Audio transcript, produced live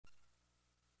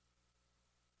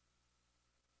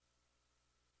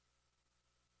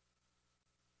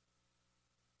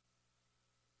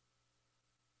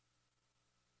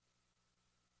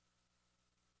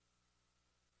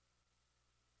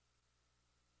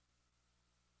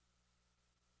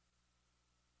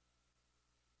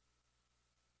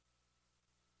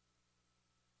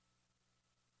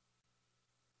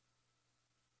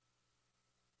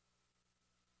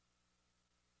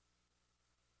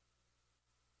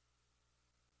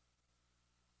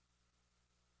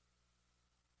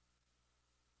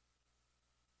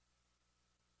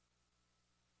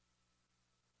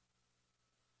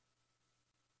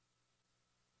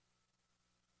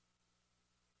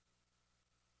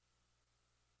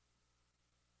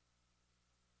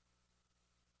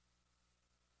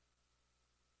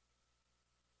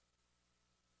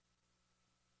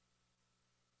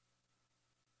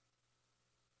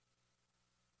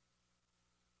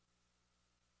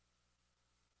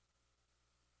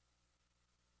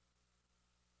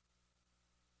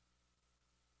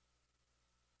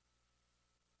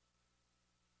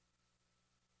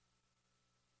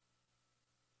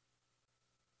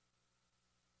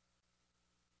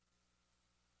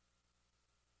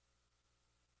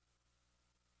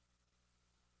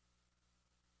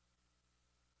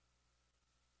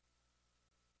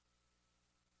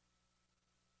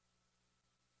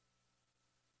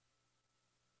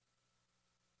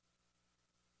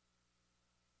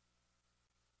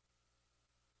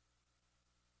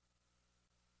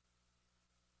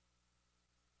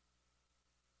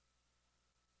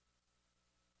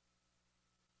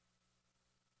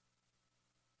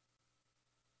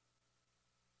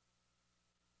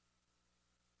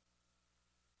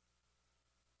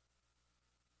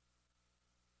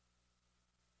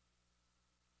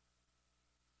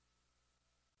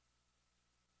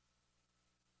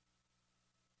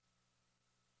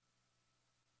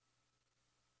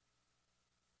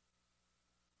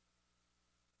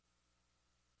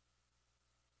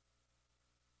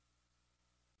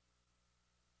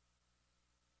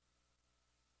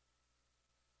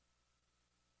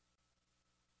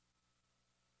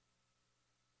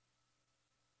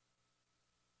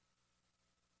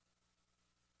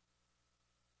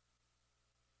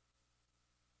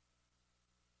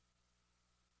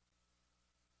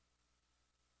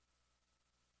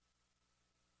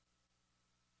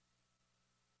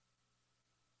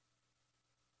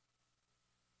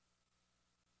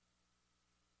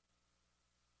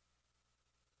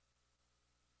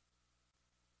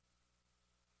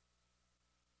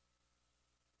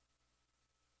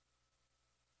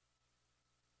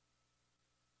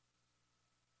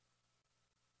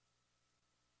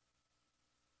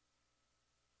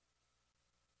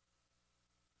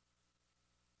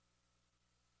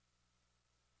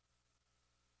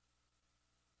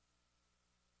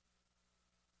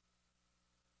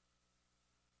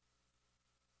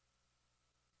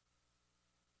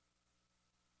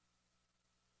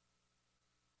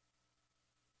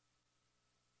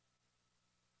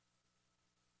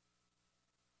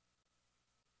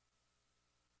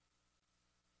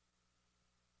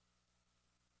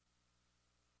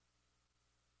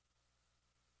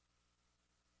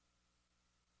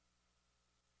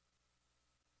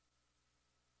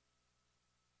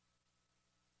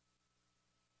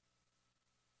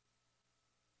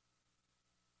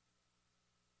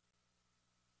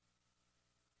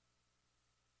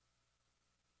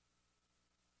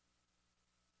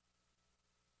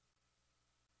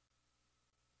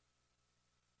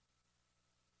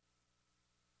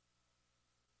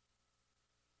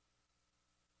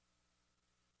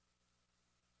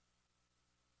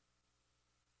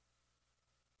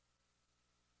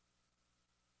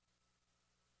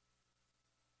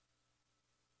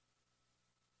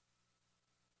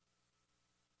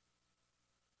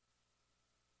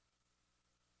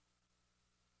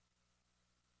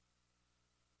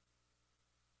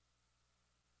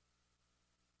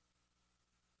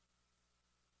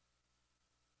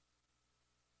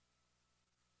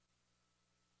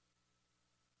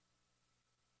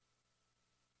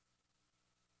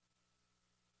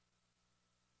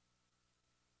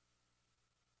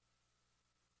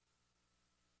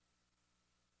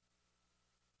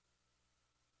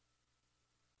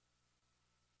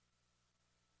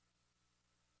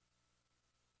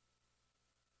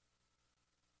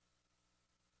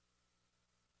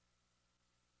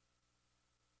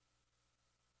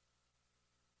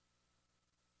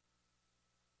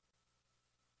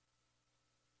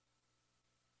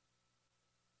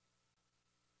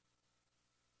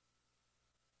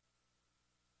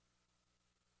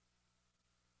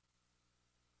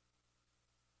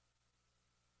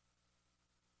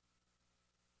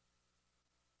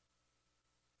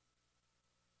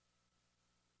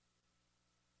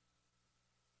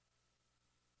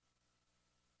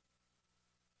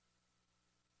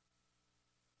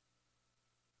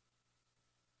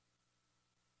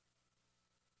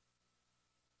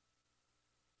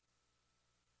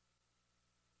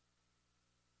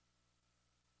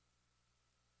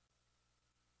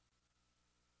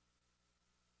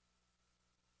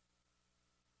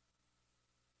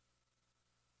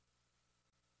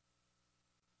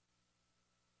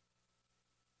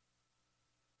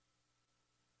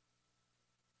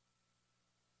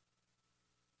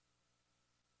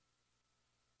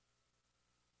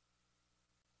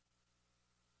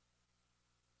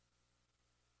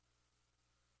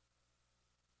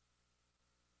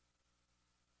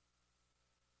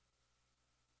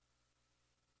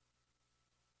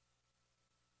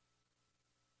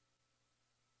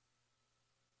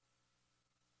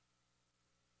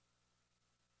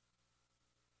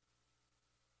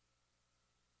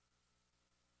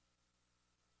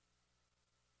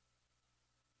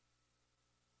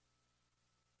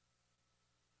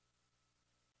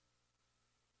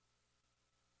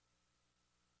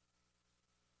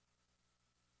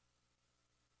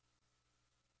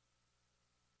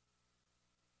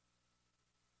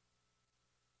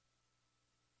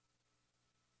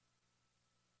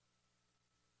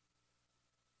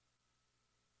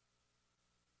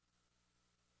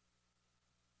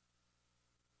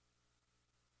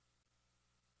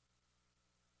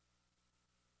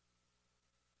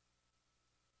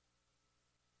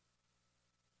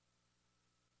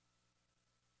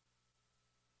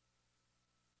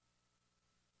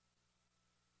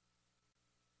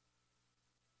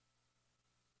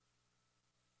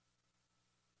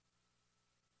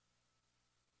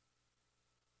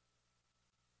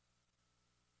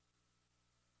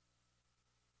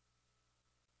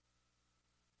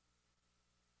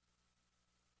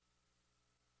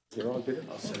You're on, Peter?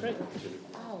 I'll send it.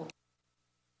 Oh.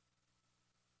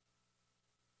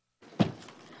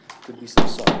 Could be some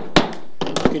salt.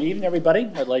 Good evening, everybody.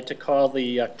 I'd like to call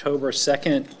the October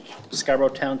 2nd Scarborough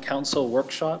Town Council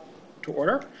workshop to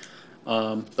order.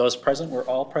 Those present were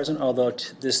all present, although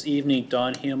this evening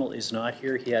Don Hamill is not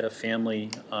here. He had a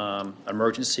family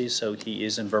emergency, so he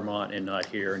is in Vermont and not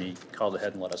here, and he called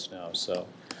ahead and let us know. So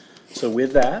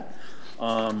with that,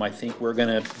 I think we're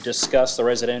going to discuss the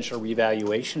residential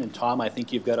revaluation. And Tom, I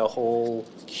think you've got a whole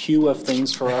queue of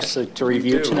things for us to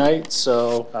review tonight.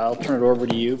 So I'll turn it over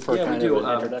to you for kind of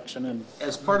an introduction. And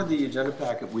as part of the agenda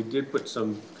packet, we did put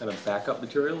some kind of backup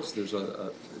materials. There's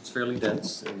it's fairly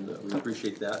dense, and we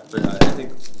appreciate that. But I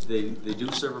think they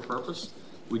do serve a purpose.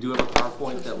 We do have a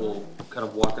PowerPoint that will kind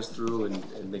of walk us through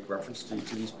and make reference to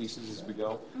these pieces as we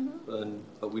go.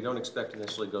 But we don't expect to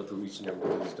necessarily go through each and every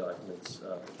one of these documents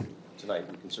tonight.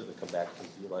 We can certainly come back if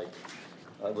you like.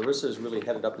 Larissa has really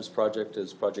headed up this project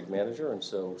as project manager, and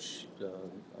so she,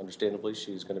 understandably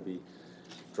she's going to be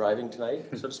driving tonight,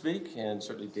 so to speak, and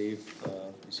certainly Dave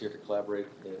is here to collaborate,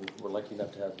 and we're lucky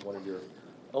enough to have one of your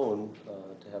own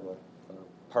to have a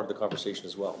part of the conversation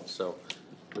as well. So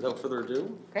without further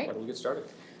ado, Great. Why don't we get started?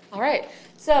 All right,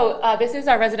 so this is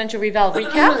our residential reval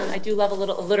recap. I do love a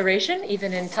little alliteration,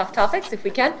 even in tough topics, if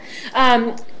we can.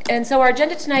 And so our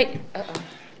agenda tonight,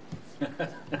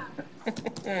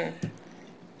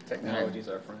 technology's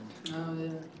our friend. Oh,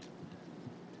 yeah.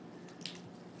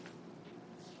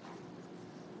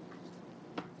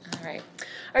 All right.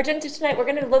 Our agenda tonight, we're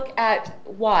going to look at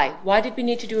why. Why did we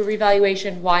need to do a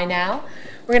revaluation? Why now?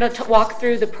 We're going to walk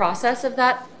through the process of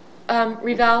that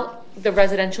reval, the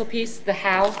residential piece, the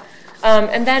how,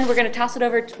 and then we're going to toss it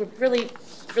over to, we're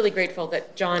really grateful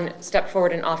that John stepped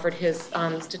forward and offered his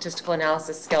statistical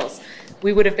analysis skills.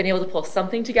 We would have been able to pull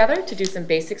something together to do some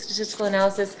basic statistical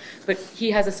analysis, but he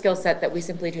has a skill set that we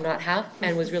simply do not have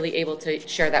and was really able to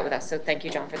share that with us. So thank you,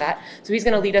 John, for that. So he's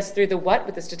going to lead us through the what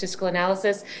with the statistical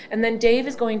analysis. And then Dave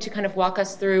is going to kind of walk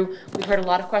us through, we've heard a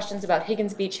lot of questions about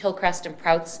Higgins Beach, Hillcrest, and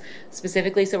Prouts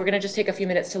specifically. So we're going to just take a few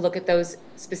minutes to look at those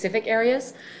specific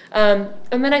areas. And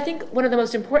then I think one of the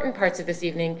most important parts of this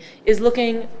evening is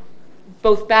looking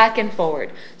both back and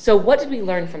forward. So what did we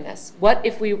learn from this? What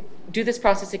if we do this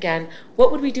process again,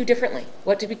 what would we do differently?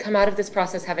 What did we come out of this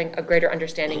process having a greater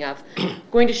understanding of?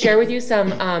 Going to share with you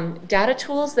some data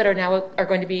tools that are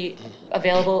going to be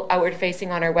available outward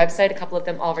facing on our website. A couple of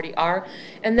them already are.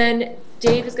 And then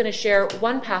Dave is going to share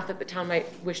one path that the town might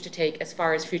wish to take as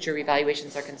far as future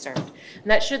revaluations are concerned. And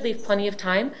that should leave plenty of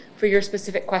time for your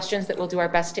specific questions that we'll do our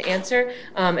best to answer.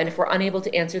 And if we're unable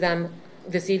to answer them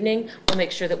this evening, we'll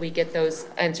make sure that we get those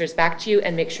answers back to you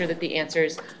and make sure that the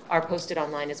answers are posted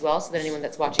online as well, so that anyone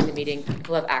that's watching the meeting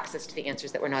will have access to the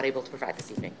answers that we're not able to provide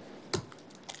this evening.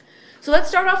 So let's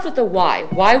start off with the why.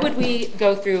 Why would we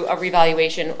go through a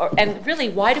revaluation, and really,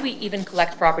 why do we even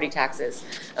collect property taxes?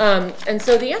 And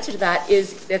so the answer to that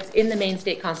is that's in the Maine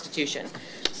State Constitution.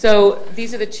 So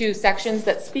these are the two sections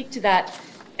that speak to that.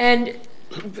 And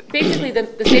basically, the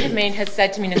state of Maine has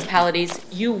said to municipalities,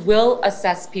 you will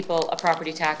assess people a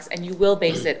property tax and you will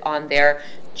base it on their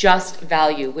just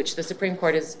value, which the Supreme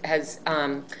Court has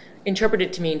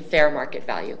interpreted to mean fair market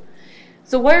value.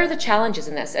 So what are the challenges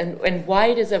in this, and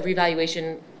why does a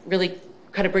revaluation really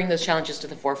kind of bring those challenges to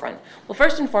the forefront? Well,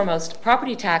 first and foremost,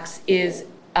 property tax is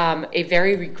a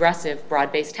very regressive,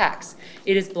 broad-based tax.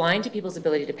 It is blind to people's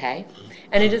ability to pay,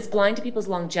 and it is blind to people's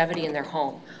longevity in their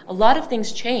home. A lot of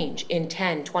things change in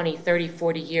 10, 20, 30,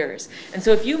 40 years. And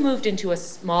so if you moved into a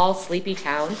small, sleepy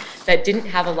town that didn't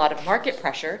have a lot of market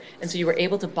pressure, and so you were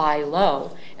able to buy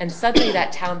low, and suddenly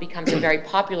that town becomes a very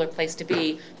popular place to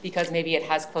be because maybe it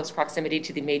has close proximity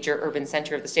to the major urban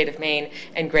center of the state of Maine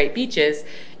and great beaches,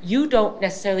 you don't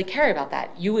necessarily care about that.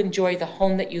 You enjoy the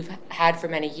home that you've had for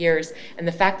many years, and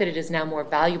the fact that it is now more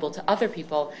valuable to other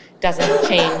people doesn't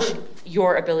change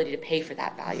your ability to pay for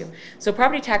that value. So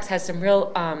property tax has some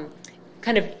real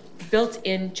kind of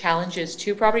built-in challenges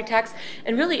to property tax,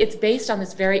 and really it's based on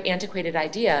this very antiquated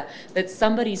idea that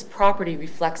somebody's property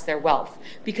reflects their wealth.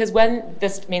 Because when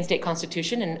this Maine State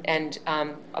Constitution and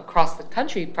across the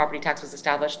country property tax was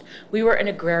established, we were an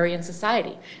agrarian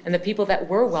society, and the people that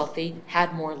were wealthy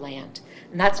had more land.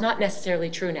 And that's not necessarily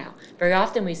true now. Very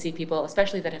often we see people,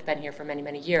 especially that have been here for many,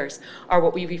 many years, are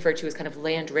what we refer to as kind of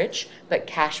land rich, but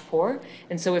cash poor.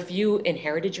 And so if you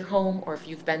inherited your home, or if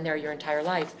you've been there your entire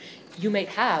life, you might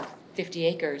have 50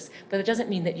 acres, but it doesn't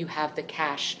mean that you have the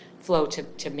cash flow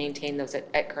to maintain those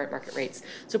at current market rates.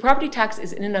 So property tax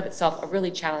is in and of itself a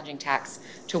really challenging tax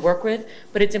to work with,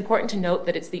 but it's important to note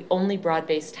that it's the only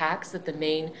broad-based tax that the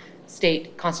Maine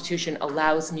state constitution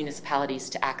allows municipalities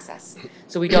to access.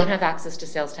 So we don't have access to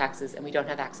sales taxes and we don't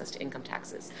have access to income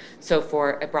taxes. So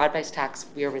for a broad-based tax,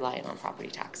 we are relying on property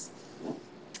tax.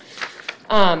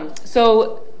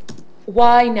 So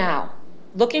why now?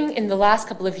 Looking in the last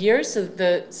couple of years, so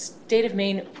the State of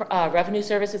Maine Revenue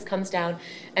Services comes down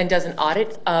and does an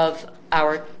audit of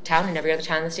our town and every other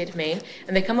town in the state of Maine,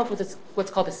 and they come up with this,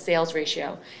 what's called a sales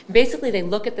ratio. And basically, they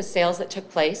look at the sales that took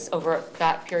place over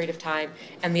that period of time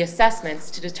and the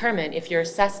assessments to determine if your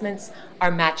assessments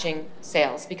are matching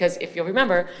sales. Because if you'll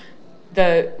remember,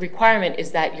 the requirement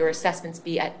is that your assessments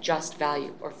be at just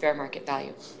value or fair market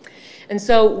value. And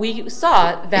so we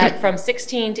saw that from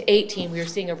 16 to 18, we were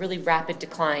seeing a really rapid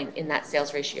decline in that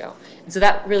sales ratio. And so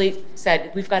that really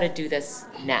said, we've got to do this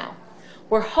now.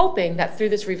 We're hoping that through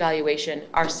this revaluation,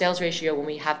 our sales ratio, when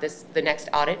we have the next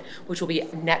audit, which will be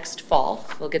next fall,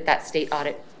 we'll get that state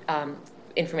audit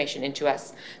information into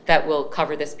us that will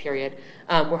cover this period.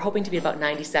 We're hoping to be about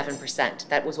 97%.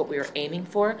 That was what we were aiming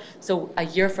for. So a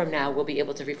year from now, we'll be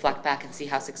able to reflect back and see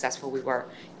how successful we were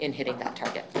in hitting that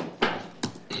target.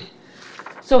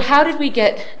 So how did we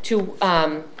get to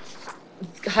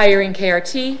hiring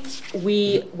KRT?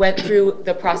 We went through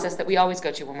the process that we always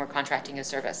go to when we're contracting a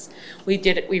service. We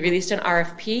released an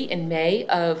RFP in May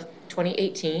of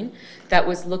 2018 that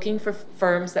was looking for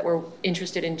firms that were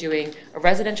interested in doing a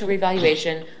residential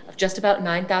revaluation of just about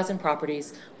 9,000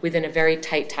 properties within a very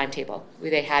tight timetable.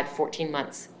 They had 14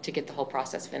 months to get the whole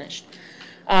process finished.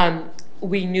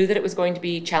 We knew that it was going to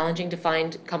be challenging to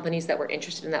find companies that were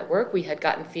interested in that work. We had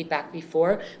gotten feedback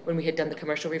before, when we had done the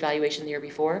commercial revaluation the year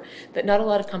before, that not a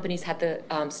lot of companies had the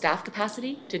staff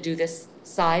capacity to do this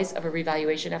size of a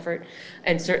revaluation effort,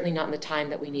 and certainly not in the time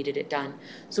that we needed it done.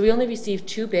 So we only received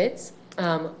 2 bids,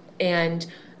 and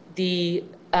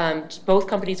both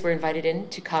companies were invited in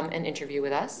to come and interview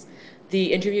with us.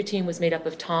 The interview team was made up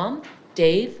of Tom,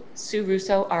 Dave, Sue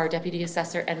Russo, our deputy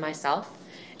assessor, and myself.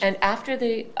 And after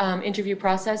the interview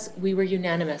process, we were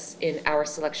unanimous in our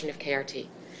selection of KRT.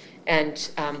 And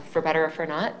for better or for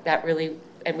not, that really,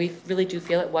 and we really do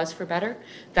feel it was for better,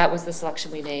 that was the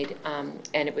selection we made.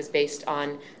 And it was based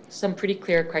on some pretty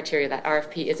clear criteria. That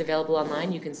RFP is available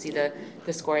online. You can see the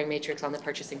scoring matrix on the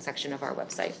purchasing section of our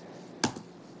website.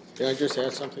 Can I just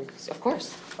add something? Of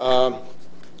course.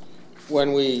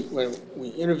 When we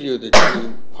interviewed the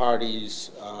 2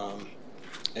 parties,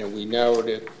 and we narrowed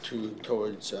it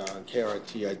towards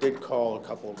KRT, I did call a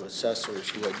couple of assessors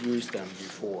who had used them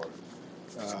before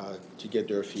to get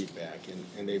their feedback,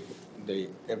 and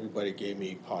everybody gave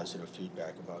me positive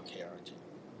feedback about KRT.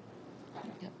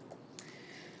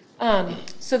 Yep.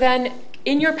 So then,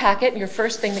 in your packet, your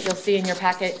first thing that you'll see in your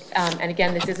packet, and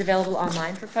again, this is available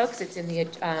online for folks. It's in the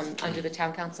under the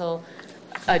Town Council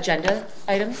agenda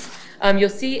items. You'll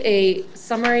see a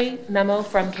summary memo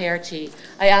from KRT.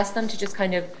 I asked them to just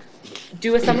kind of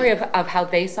do a summary of how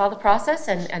they saw the process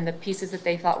and the pieces that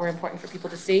they thought were important for people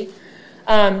to see.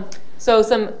 So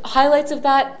some highlights of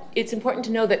that: it's important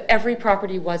to know that every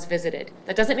property was visited.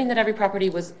 That doesn't mean that every property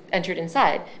was entered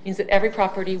inside. It means that every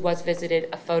property was visited,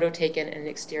 a photo taken, and an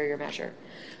exterior measure.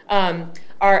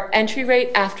 Our entry rate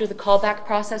after the callback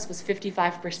process was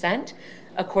 55%.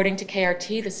 According to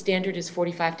KRT, the standard is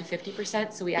 45 to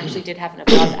 50%, so we actually did have an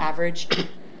above average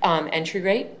entry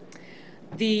rate.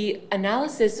 The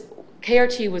analysis,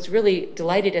 KRT was really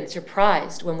delighted and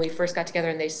surprised when we first got together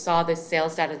and they saw this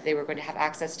sales data that they were going to have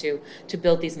access to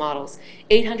build these models.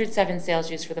 807 sales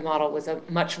used for the model was a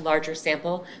much larger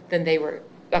sample than they were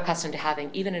accustomed to having,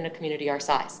 even in a community our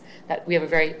size. That we have a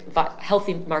very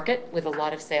healthy market with a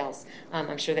lot of sales.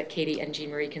 I'm sure that Katie and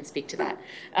Jean Marie can speak to that.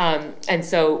 And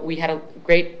so we had a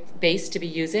great base to be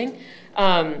using.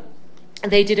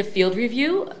 They did a field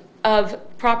review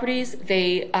of properties.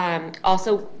 They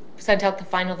also sent out the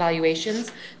final valuations.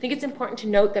 I think it's important to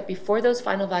note that before those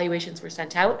final valuations were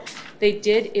sent out,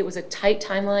 it was a tight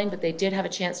timeline, but they did have a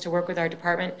chance to work with our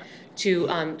department to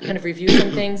kind of review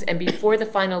some things, and before the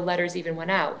final letters even went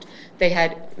out, they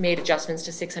had made adjustments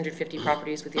to 650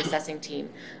 properties with the assessing team,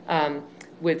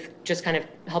 with just kind of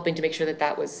helping to make sure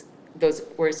that those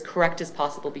were as correct as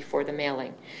possible before the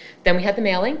mailing. Then we had the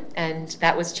mailing, and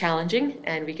that was challenging,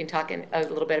 and we can talk a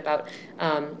little bit about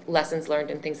lessons learned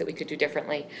and things that we could do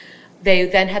differently. They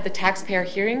then had the taxpayer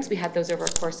hearings. We had those over a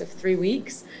course of 3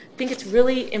 weeks. I think it's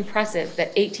really impressive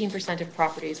that 18% of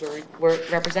properties were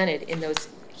represented in those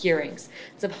hearings.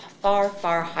 It's a far,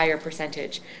 far higher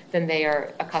percentage than they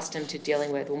are accustomed to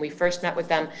dealing with. When we first met with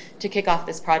them to kick off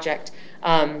this project,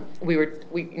 we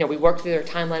worked through their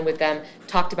timeline with them,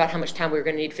 talked about how much time we were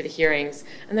going to need for the hearings,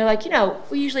 and they're like,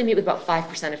 we usually meet with about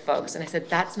 5% of folks. And I said,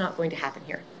 that's not going to happen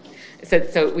here.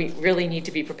 So we really need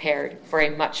to be prepared for a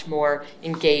much more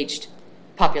engaged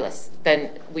populace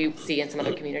than we see in some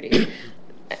other communities.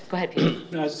 Go ahead, Peter.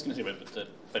 No, I was just going to say,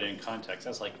 but in context,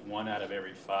 that's like 1 out of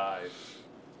every 5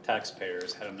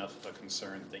 taxpayers had enough of a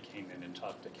concern that they came in and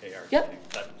talked to KRT. Yep.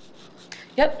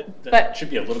 That But should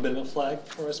be a little bit of a flag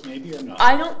for us, maybe, or not?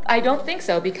 I don't think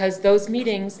so, because those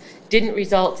meetings didn't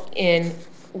result in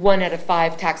 1 out of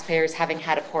 5 taxpayers having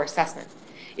had a poor assessment.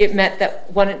 It meant that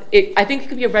I think it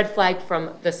could be a red flag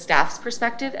from the staff's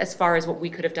perspective as far as what we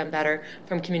could have done better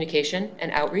from communication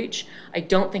and outreach. I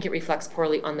don't think it reflects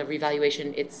poorly on the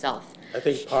revaluation itself. I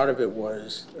think part of it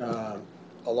was a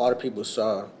lot of people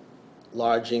saw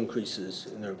large increases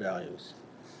in their values.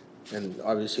 And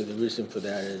obviously the reason for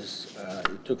that is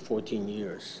it took 14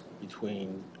 years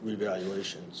between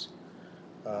revaluations.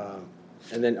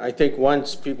 And then I think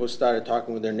once people started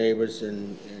talking with their neighbors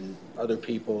and other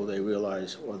people, they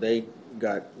realized, well, they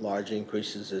got large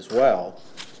increases as well.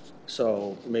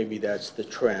 So maybe that's the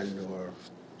trend, or,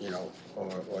 you know,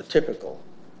 or typical.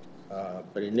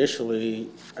 But initially,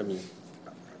 I mean,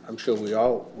 I'm sure we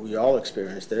all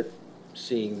experienced it,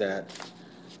 seeing that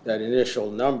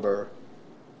initial number,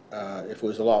 if it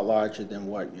was a lot larger than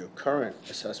what your current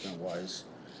assessment was,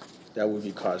 that would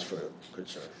be cause for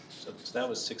concern. So that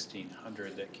was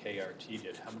 1,600 that KRT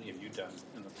did. How many have you done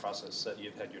in the process that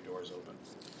you've had your doors open?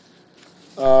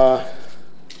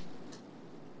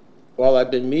 Well,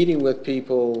 I've been meeting with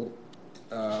people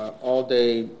all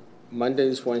day,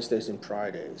 Mondays, Wednesdays, and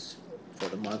Fridays for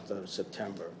the month of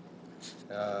September.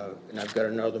 And I've got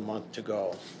another month to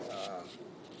go.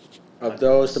 Of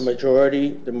those, the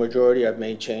majority I've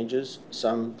made changes,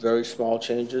 some very small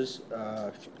changes,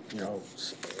 you know,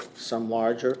 some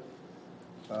larger.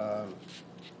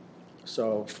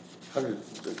 So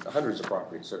Hundreds of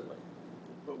properties, certainly.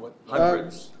 But what?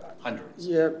 Hundreds. Hundreds.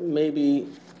 yeah,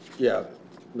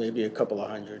 maybe a couple of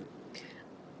hundred.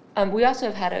 We also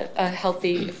have had a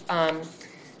healthy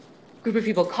group of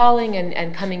people calling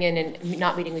and coming in and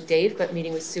not meeting with Dave, but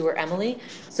meeting with Sue or Emily.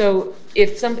 So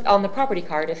if on the property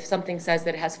card, if something says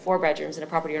that it has 4 bedrooms and a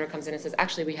property owner comes in and says,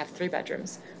 actually, we have 3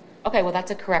 bedrooms. Okay, well, that's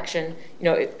a correction, you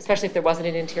know, especially if there wasn't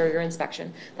an interior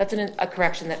inspection. That's a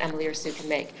correction that Emily or Sue can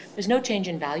make. There's no change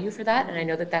in value for that, and I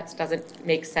know that doesn't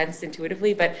make sense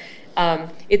intuitively, but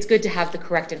it's good to have the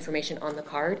correct information on the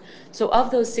card. So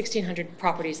of those 1,600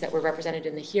 properties that were represented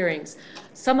in the hearings,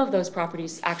 some of those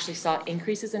properties actually saw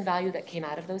increases in value that came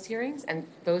out of those hearings, and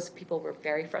those people were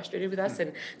very frustrated with us,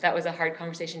 and that was a hard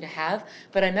conversation to have.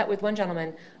 But I met with one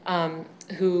gentleman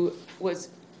who was,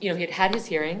 you know, he had his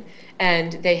hearing,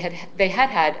 and they had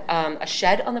a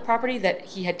shed on the property that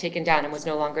he had taken down and was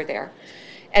no longer there.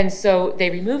 And so they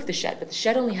removed the shed, but the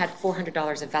shed only had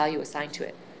 $400 of value assigned to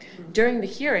it. During the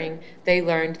hearing, they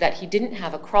learned that he didn't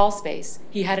have a crawl space,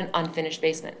 he had an unfinished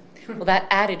basement. Well, that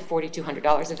added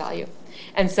 $4,200 of value.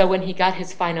 And so when he got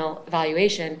his final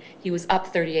valuation, he was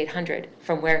up $3,800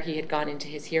 from where he had gone into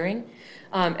his hearing.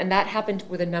 And that happened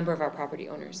with a number of our property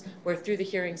owners, where through the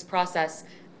hearings process,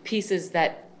 pieces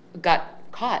that got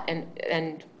caught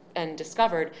and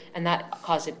discovered, and that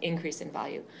caused an increase in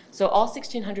value. So all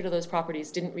 1,600 of those properties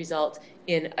didn't result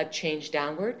in a change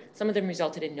downward. Some of them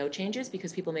resulted in no changes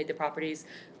because people made the properties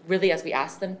really, as we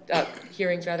asked them,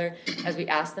 hearings rather, as we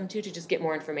asked them to just get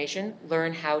more information,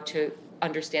 learn how to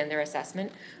understand their assessment.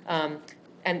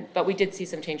 But we did see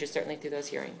some changes certainly through those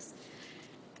hearings.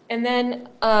 And then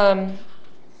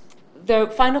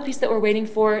the final piece that we're waiting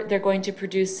for, they're going to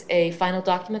produce a final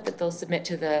document that they'll submit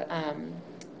to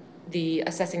the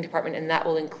assessing department, and that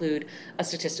will include a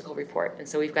statistical report. And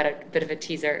so we've got a bit of a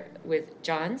teaser with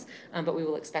John's, but we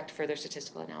will expect further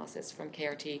statistical analysis from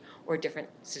KRT or different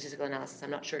statistical analysis.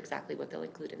 I'm not sure exactly what they'll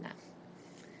include in that.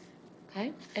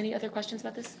 Okay, any other questions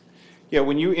about this? Yeah,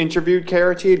 when you interviewed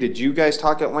KRT, did you guys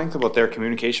talk at length about their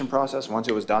communication process once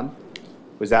it was done?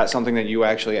 Was that something that you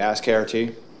actually asked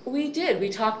KRT? We did. We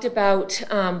talked about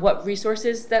what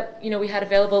resources that we had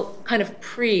available, kind of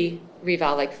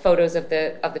pre-reval, like photos of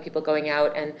the people going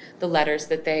out and the letters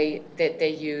that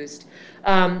they used.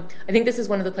 I think this is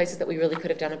one of the places that we really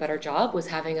could have done a better job, was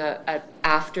having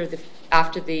after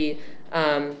the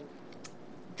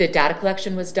data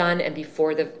collection was done and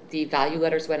before the value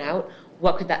letters went out,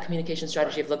 what could that communication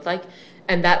strategy have looked like?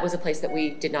 And that was a place that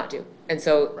we did not do. And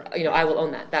so, I will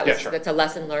own that. That's a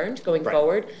lesson learned going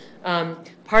forward.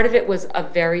 Part of it was a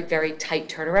very, very tight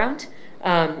turnaround.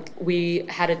 We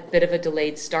had a bit of a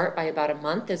delayed start by about a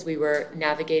month as we were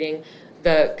navigating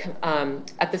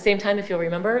At the same time, if you'll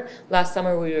remember, last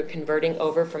summer we were converting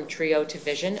over from Trio to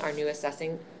Vision, our new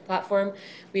assessing platform.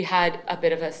 We had a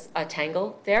bit of a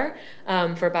tangle there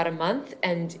for about a month,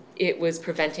 and it was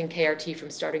preventing KRT from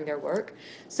starting their work.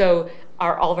 So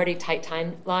our already tight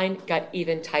timeline got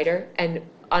even tighter, and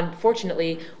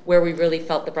unfortunately, where we really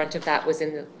felt the brunt of that was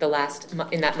in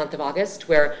in that month of August,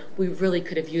 where we really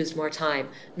could have used more time,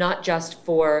 not just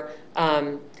for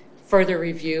further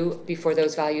review before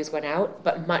those values went out,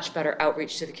 but much better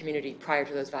outreach to the community prior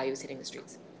to those values hitting the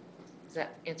streets. Does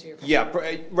that answer your question?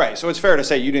 Yeah, right. So it's fair to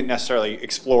say you didn't necessarily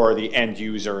explore the end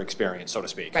user experience, so to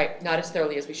speak. Right, not as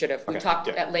thoroughly as we should have. We Okay, talked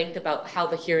yeah. at length about how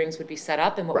the hearings would be set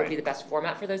up and what would Right. be the best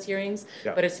format for those hearings.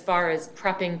 Yeah. But as far as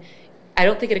prepping, I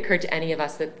don't think it occurred to any of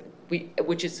us that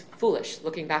which is foolish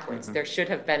looking backwards. Mm-hmm. There should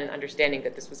have been an understanding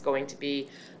that this was going to be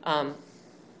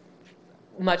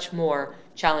much more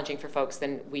challenging for folks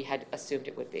than we had assumed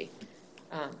it would be.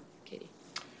 Katie.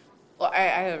 Well, I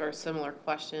have a similar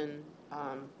question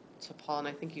to Paul, and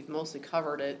I think you've mostly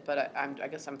covered it, but I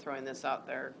guess I'm throwing this out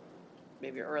there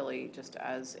maybe early just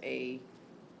as a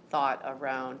thought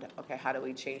around, okay, how do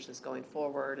we change this going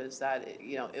forward? Is that,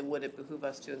 would it behoove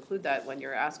us to include that when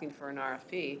you're asking for an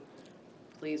RFP?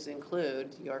 Please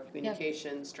include your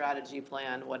communication strategy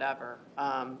plan, whatever,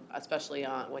 especially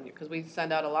on because we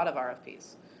send out a lot of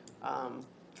RFPs,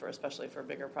 especially for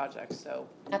bigger projects. So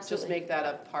Absolutely. just make that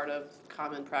a part of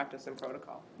common practice and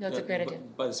protocol. No, it's a great idea.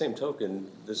 By the same token,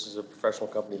 this is a professional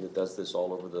company that does this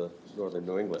all over the northern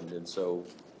New England, and so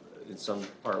in some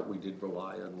part, we did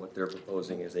rely on what they're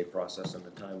proposing as a process and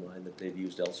a timeline that they've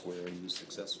used elsewhere and used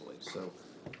successfully. So,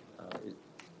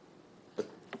 but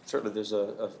certainly there's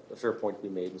a fair point to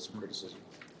be made and some criticism.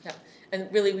 Yeah,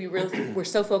 and really, we're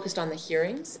so focused on the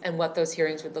hearings and what those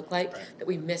hearings would look like that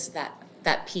we missed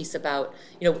that piece about,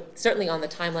 certainly on the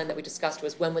timeline that we discussed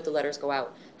was when would the letters go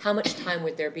out? How much time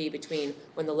would there be between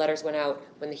when the letters went out,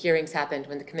 when the hearings happened,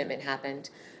 when the commitment happened?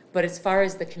 But as far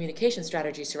as the communication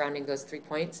strategy surrounding those 3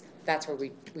 points, that's where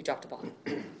we dropped the ball.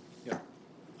 Yeah.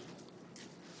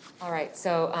 All right,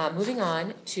 so moving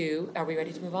on to, are we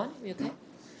ready to move on? Are we okay?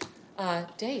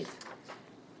 Dave.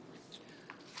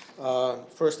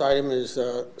 First item is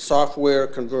software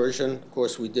conversion. Of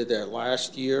course, we did that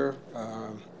last year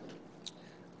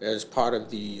as part of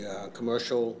the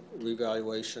commercial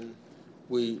revaluation.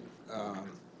 We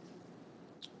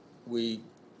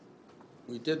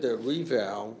did the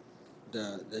reval,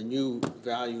 the new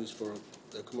values for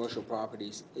the commercial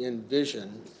properties in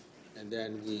Vision, and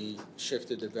then we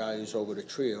shifted the values over to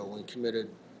Trio and committed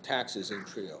taxes in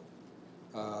Trio.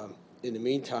 In the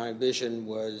meantime, Vision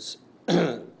was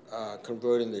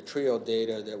converting the Trio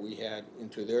data that we had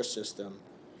into their system,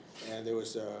 and there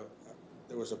was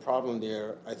a problem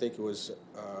there. I think it was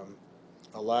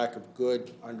a lack of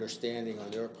good understanding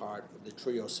on their part of the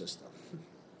Trio system.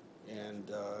 And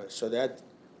so that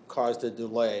caused a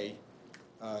delay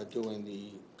doing the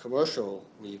commercial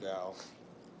reval.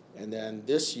 And then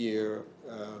this year,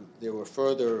 there were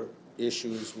further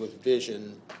issues with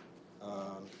Vision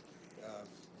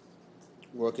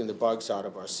working the bugs out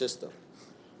of our system.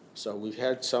 So we've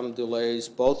had some delays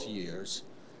both years.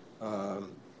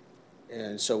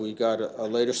 And so we got a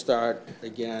later start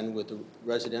again with the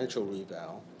residential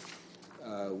reval,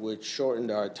 which shortened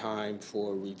our time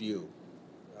for review,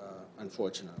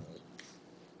 unfortunately.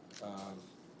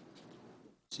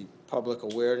 See, public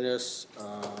awareness,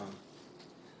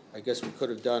 I guess we could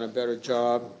have done a better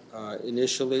job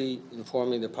initially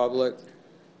informing the public,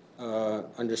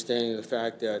 understanding the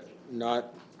fact that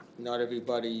not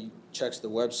everybody checks the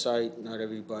website, not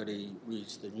everybody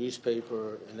reads the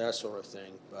newspaper and that sort of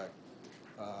thing. But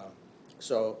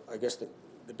so I guess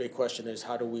the big question is,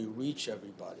 how do we reach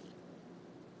everybody?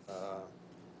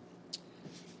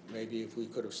 Maybe if we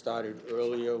could have started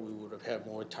earlier, we would have had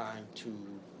more time to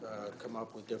come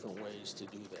up with different ways to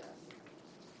do that.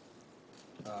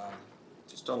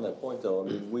 Just on that point, though, I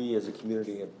mean, we as a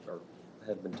community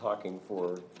have been talking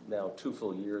for now 2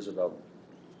 full years about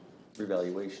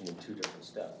revaluation in 2 different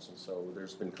steps, and so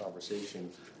there's been conversation.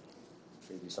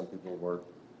 Maybe some people were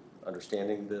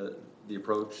understanding the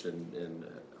approach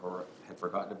or had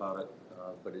forgotten about it,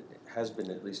 but it has been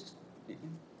at least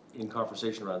in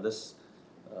conversation around this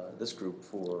group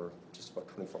for just about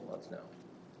 24 months now.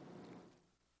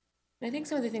 I think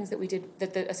some of the things that we did,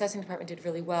 that the assessing department did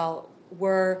really well,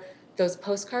 were those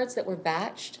postcards that were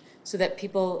batched so that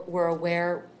people were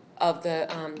aware of the,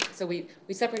 so we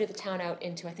separated the town out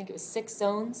into, I think it was 6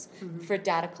 zones for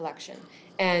data collection.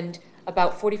 And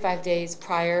about 45 days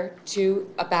prior to,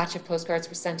 a batch of postcards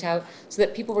was sent out so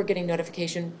that people were getting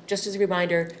notification, just as a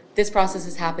reminder, this process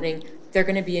is happening, they're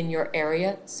going to be in your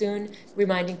area soon,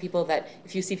 reminding people that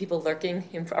if you see people lurking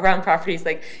around properties,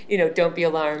 like, don't be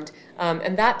alarmed.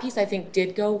 And that piece, I think,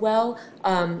 did go well.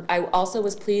 I also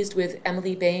was pleased with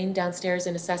Emily Bain downstairs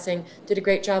in assessing, did a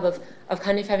great job of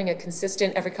kind of having a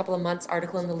consistent, every couple of months,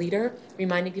 article in the Leader,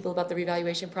 reminding people about the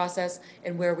revaluation process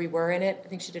and where we were in it. I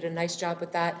think she did a nice job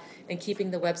with that. And keeping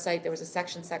the website, there was a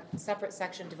separate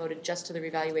section devoted just to the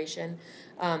revaluation,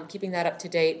 keeping that up to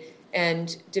date,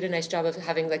 and did a nice job of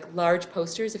having like large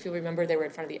posters. If you'll remember, they were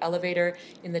in front of the elevator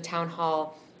in the town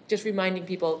hall, just reminding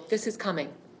people this is coming.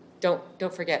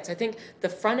 Don't forget. So I think the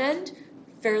front end,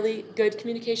 fairly good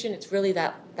communication. It's really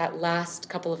that last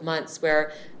couple of months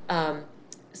where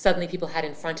suddenly people had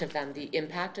in front of them the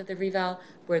impact of the reval,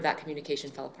 where that communication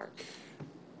fell apart.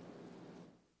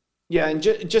 Yeah, and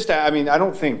I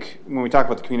don't think, when we talk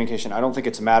about the communication, I don't think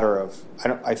it's a matter of,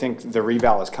 I think the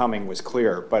reval is coming was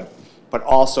clear, but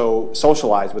also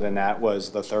socialized within that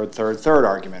was the third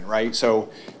argument, right? So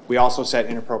we also set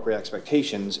inappropriate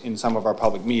expectations in some of our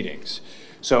public meetings.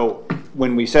 So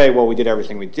when we say, well, we did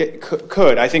everything we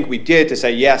could, I think we did to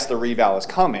say, yes, the reval is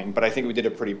coming, but I think we did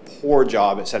a pretty poor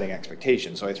job at setting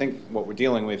expectations. So I think what we're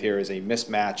dealing with here is a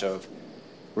mismatch of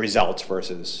results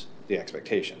versus the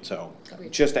expectation. So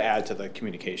just to add to the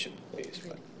communication piece.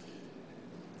 But.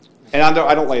 And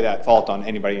I don't lay that fault on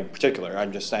anybody in particular.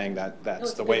 I'm just saying that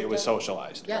that's the way it was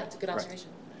socialized. Yeah, it's a good observation.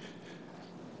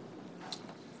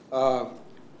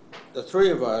 The three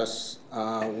of us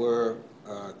were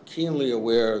keenly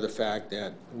aware of the fact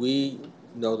that we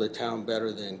know the town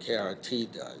better than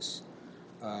KRT does.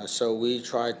 So we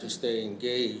tried to stay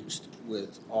engaged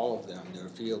with all of them, their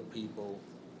field people,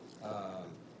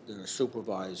 their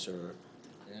supervisor,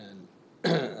 and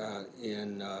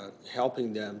in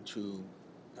helping them to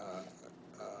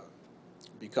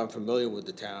become familiar with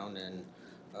the town, and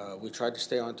we tried to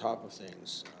stay on top of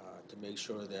things to make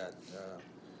sure that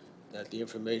that the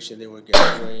information they were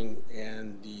gathering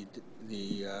and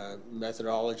the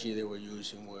methodology they were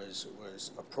using was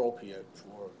appropriate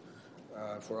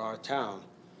for our town.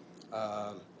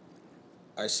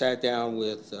 I sat down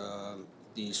with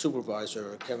the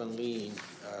supervisor, Kevin Lean,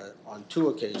 on 2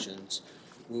 occasions.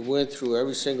 We went through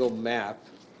every single map,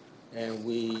 and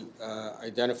we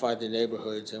identified the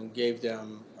neighborhoods and gave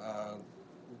them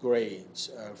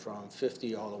grades from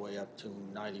 50 all the way up to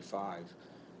 95.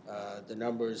 The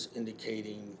numbers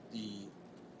indicating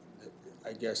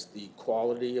I guess the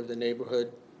quality of the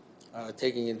neighborhood,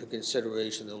 taking into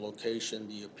consideration the location,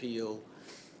 the appeal,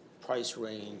 price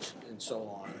range, and so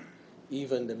on.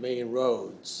 Even the main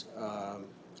roads,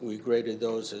 we graded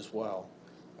those as well.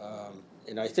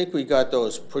 And I think we got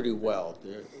those pretty well.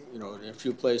 There, in a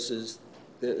few places,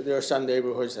 there are some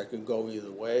neighborhoods that can go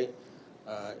either way.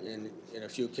 In a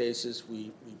few cases,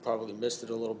 we probably missed it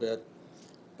a little bit.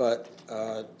 But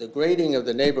the grading of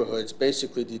the neighborhoods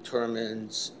basically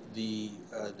determines the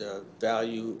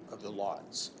value of the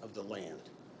lots, of the land.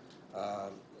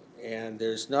 And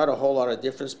there's not a whole lot of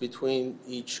difference between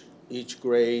each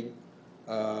grade.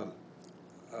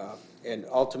 And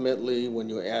ultimately, when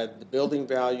you add the building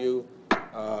value,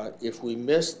 if we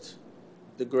missed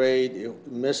the grade,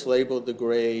 mislabeled the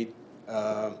grade,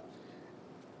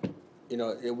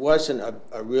 it wasn't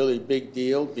a really big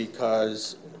deal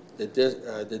because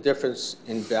the difference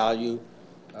in value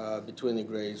between the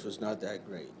grades was not that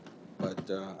great. But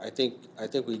I think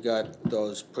we got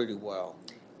those pretty well.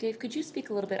 Dave, could you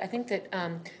speak a little bit? I think that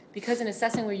because in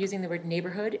assessing we're using the word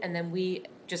neighborhood, and then we,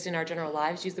 just in our general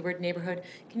lives, use the word neighborhood,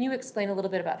 can you explain a little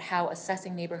bit about how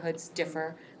assessing neighborhoods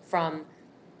differ from,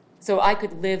 so I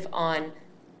could live on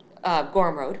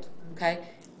Gorham Road, okay,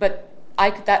 but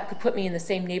that could put me in the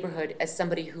same neighborhood as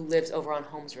somebody who lives over on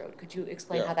Holmes Road. Could you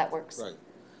explain how that works?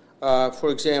 Right. For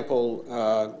example,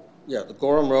 the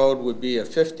Gorham Road would be a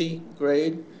 50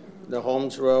 grade. The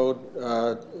Holmes Road,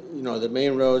 the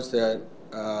main roads that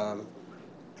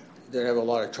have a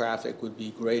lot of traffic would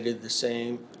be graded the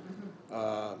same.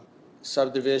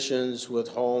 Subdivisions with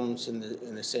homes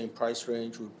in the same price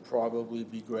range would probably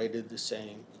be graded the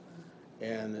same.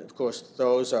 And of course,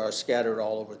 those are scattered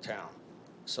all over town.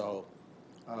 So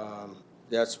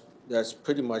that's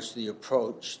pretty much the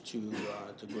approach to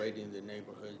grading the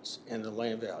neighborhoods and the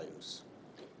land values.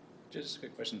 Just a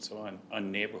quick question. So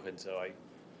on neighborhoods, though,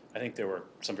 I think there were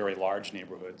some very large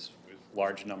neighborhoods with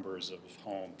large numbers of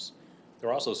homes. There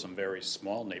are also some very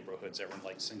small neighborhoods that were in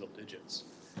like single digits.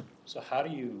 So how do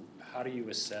you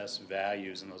assess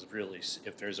values in those really,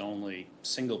 if there's only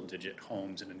single digit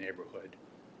homes in a neighborhood?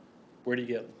 Where do you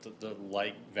get the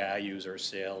like values or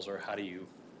sales, or how do you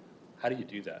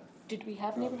do that? Did we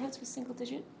have neighborhoods with single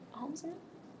digit homes in it?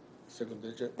 Single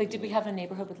digit? Like, did we have a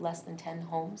neighborhood with less than 10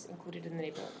 homes included in the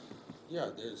neighborhood? Yeah,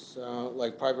 there's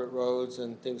like private roads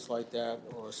and things like that,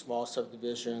 or small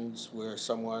subdivisions where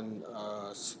someone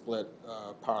split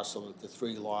a parcel into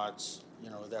 3 lots,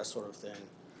 that sort of thing.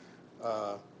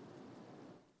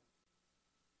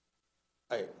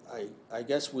 I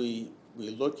guess we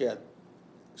look at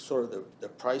sort of the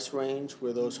price range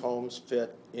where those homes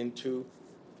fit into,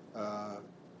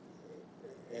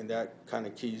 and that kind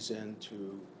of keys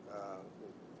into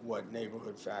what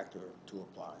neighborhood factor to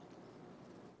apply.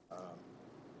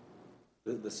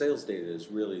 The sales data is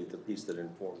really the piece that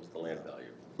informs the land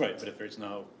value. Right, but if there's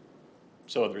no,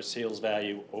 so there's sales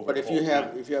value over. But the if whole you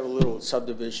have, time. if you have a little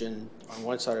subdivision on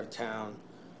one side of town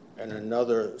and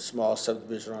another small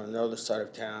subdivision on another side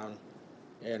of town,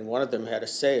 and one of them had a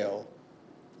sale,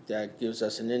 that gives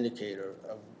us an indicator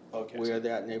of Okay, where so-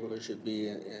 that neighborhood should be.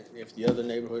 And if the other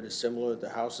neighborhood is similar, the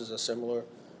houses are similar,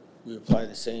 we apply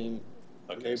the same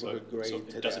Okay, so, neighborhood grade so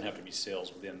to it doesn't that. have to be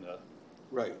sales within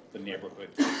Right. the neighborhood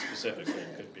specifically,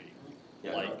 it could be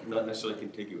Yeah, like. not necessarily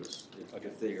contiguous, Okay.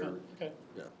 if they are. Okay,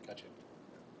 Yeah. gotcha.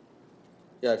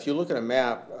 Yeah, if you look at a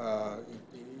map, you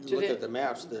Did look it- at the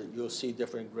maps, you'll see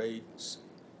different grades,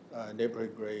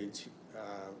 neighborhood grades. You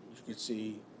could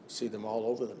see them all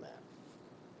over the map.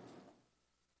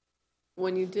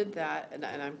 When you did that, and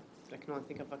I can only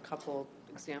think of a couple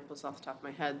examples off the top of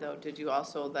my head, though, did you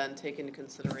also then take into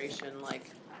consideration,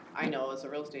 like, I know as a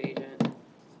real estate agent,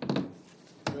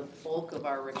 the bulk of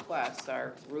our requests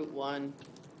are Route 1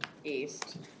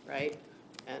 East, right?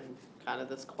 And kind of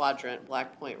this quadrant,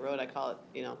 Black Point Road, I call it,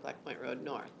 Black Point Road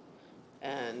North.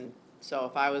 And so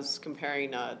if I was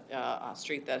comparing a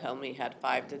street that only had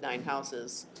 5 to 9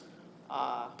 houses,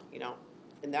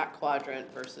 in that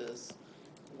quadrant versus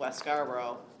West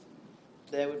Scarborough,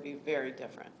 they would be very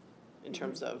different in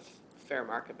terms of fair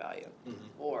market value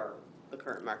or the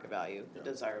current market value, Yeah.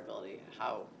 desirability,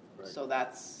 Right. so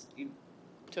you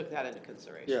took that into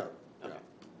consideration? Yeah, Okay.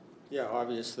 yeah,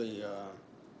 obviously,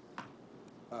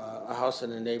 a house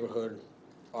in a neighborhood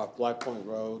off Black Point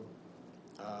Road,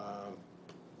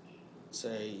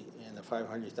 say in the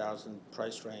 500,000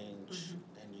 price range,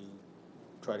 and you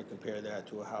try to compare that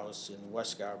to a house in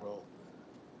West Scarborough,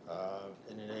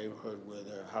 in a neighborhood where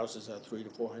the houses are 300,000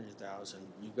 to 400,000,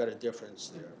 you've got a difference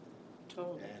there,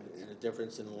 Totally. and a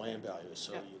difference in the land value,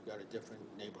 so Yep. you've got a different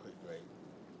neighborhood grade.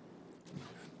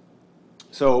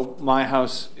 So my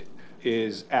house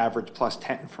is average plus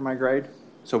 10 for my grade,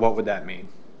 so what would that mean?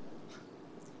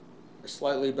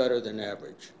 Slightly better than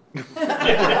average. You're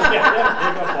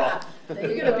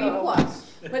gonna be plus.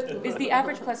 But is the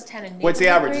average plus 10 a neighborhood What's the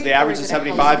average? Is grade, the or average is is it a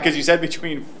 75? house Because you said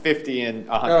between 50 and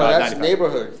No, that's 95.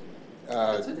 neighborhood,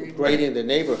 grading the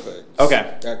neighborhood.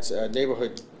 Okay. That's a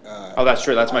neighborhood, Oh, that's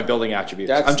true, that's my building attributes.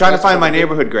 That's- I'm trying to that's find what my the-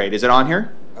 neighborhood grade, is it on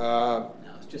here? No,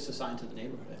 it's just assigned to the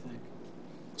neighborhood, I think.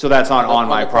 So that's not on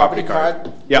my the property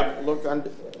card? Yeah, Look at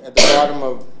the bottom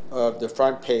of the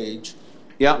front page.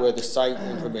 Yeah. Where the site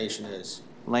information is,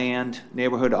 land,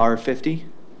 neighborhood R50?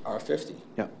 R50.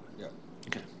 Yeah, Yeah.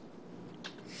 okay.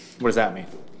 What does that mean?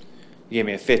 You gave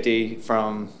me a 50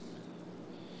 from,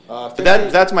 but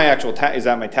 50, that's my actual is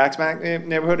that my tax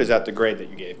neighborhood, or is that the grade that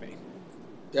you gave me?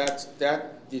 that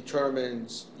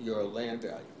determines your land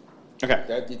value. Okay.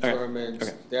 That okay, determines,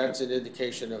 okay. that's an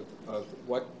indication of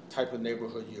what type of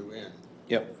neighborhood you're in.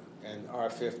 Yep, And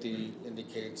R50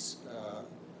 indicates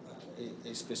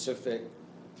a specific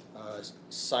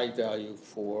site value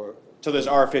for. so there's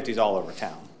R50s all over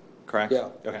town, correct? Yeah,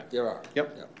 Okay, there are.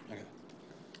 yep, Yeah. okay.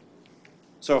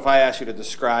 So if I asked you to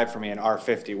describe for me an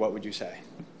R50, what would you say?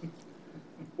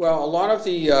 Well, a lot of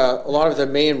the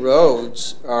main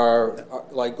roads are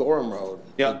like Gorham Road.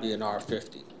 Yeah. Would be an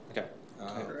R50. Okay.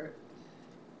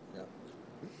 Yeah.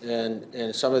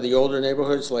 And some of the older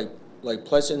neighborhoods like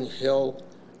Pleasant Hill,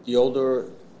 the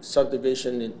older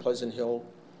subdivision in Pleasant Hill,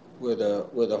 where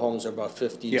the homes are about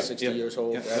 50, Yeah, 60 yeah, years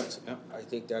old. yeah, That's yeah. I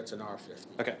think that's an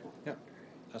R50. Okay, yeah,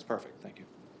 that's perfect, thank you.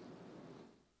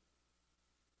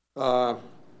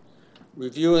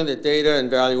 Reviewing the data and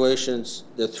valuations,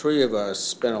 the three of us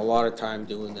spent a lot of time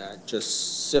doing that,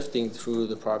 just sifting through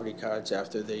the property cards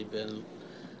after they've been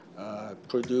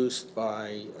produced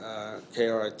by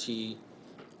KRT.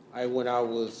 I went out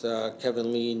with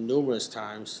Kevin Lee numerous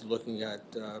times looking at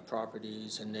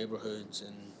properties and neighborhoods,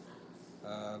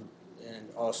 and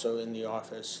also in the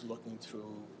office looking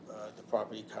through the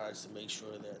property cards to make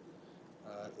sure that,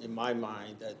 in my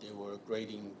mind, that they were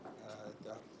grading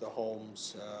the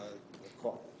homes,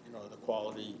 the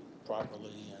quality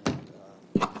properly, and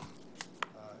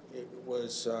it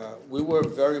was, we were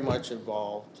very much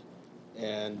involved,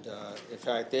 and in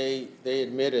fact, they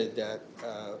admitted that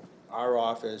our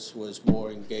office was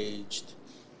more engaged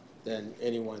than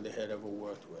anyone they had ever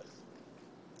worked with.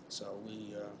 So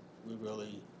we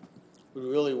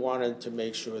really wanted to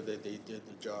make sure that they did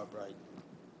the job right.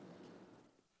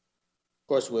 Of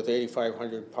course, with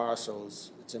 8,500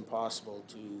 parcels, it's impossible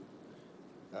to,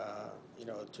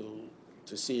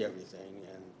 to see everything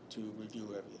and to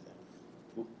review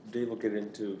everything. Dave will get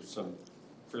into some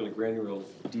fairly granular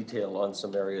detail on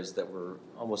some areas that were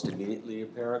almost immediately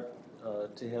apparent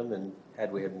to him, and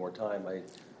had we had more time, I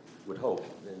would hope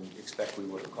and expect we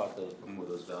would have caught those before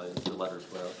those values, the letters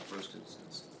went out in the first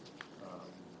instance.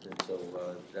 And so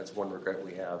that's one regret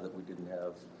we have, that we didn't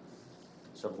have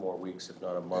several more weeks, if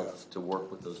not a month, to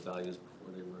work with those values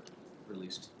before they were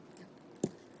released.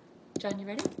 John, you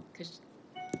ready? 'Cause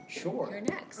Sure. you're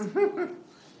next.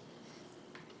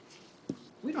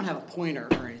 We don't have a pointer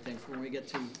or anything for when we get to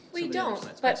some We of the other don't,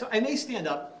 slides. but- So I may stand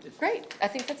up. Great, I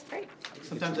think that's great.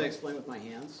 Sometimes I explain with my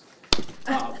hands.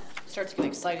 Starts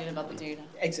getting excited about the data.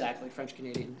 Exactly, French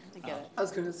Canadian. I get it. I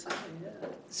was going to say, yeah.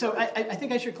 So I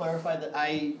think I should clarify that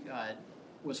I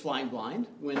was flying blind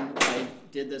when I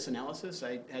did this analysis.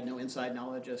 I had no inside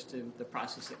knowledge as to the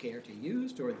process that KRT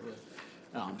used or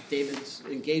David's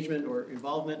engagement or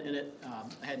involvement in it.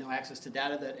 I had no access to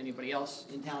data that anybody else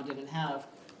in town didn't have.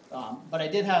 But I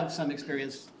did have some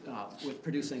experience with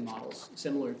producing models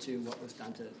similar to what was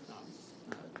done to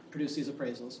produce these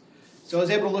appraisals. So I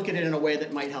was able to look at it in a way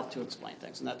that might help to explain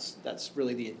things, and that's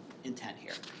really the intent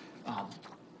here.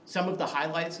 Some of the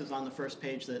highlights is on the first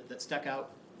page that stuck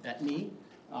out at me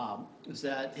is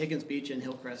that Higgins Beach and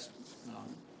Hillcrest,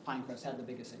 Pinecrest had the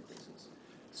biggest increases.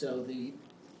 So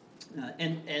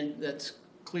and that's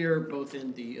clear both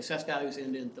in the assessed values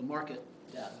and in the market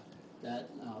data, that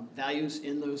values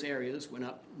in those areas went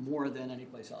up more than any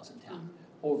place else in town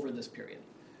over this period.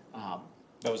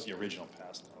 That was the original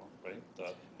pass, though, right?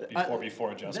 The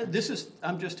before adjustment. This is,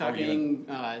 I'm just talking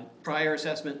prior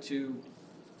assessment to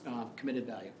committed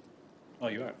value. Oh,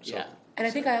 you are? So, Yeah. And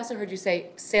I think I also heard you say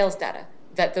sales data,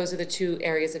 that those are the two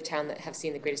areas of town that have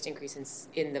seen the greatest increase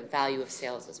in the value of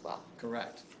sales as well.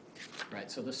 Correct.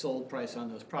 Right, so the sold price on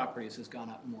those properties has gone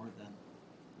up more than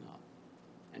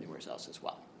anywhere else as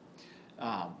well.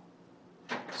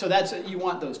 So that's, you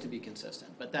want those to be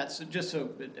consistent, but that's just so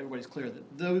that everybody's clear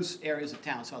that those areas of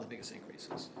town saw the biggest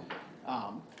increases.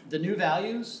 The new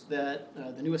values that,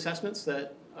 the new assessments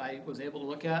that I was able to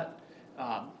look at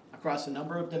across a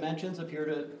number of dimensions appear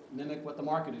to mimic what the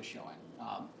market is showing.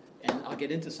 And I'll get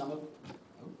into some of.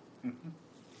 I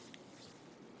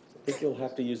think you'll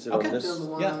have to use it Okay. on this.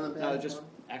 Yeah, I was just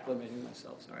acclimating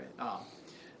myself, sorry.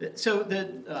 So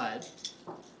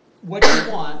what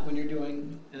you want when you're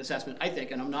doing an assessment, I think,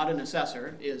 and I'm not an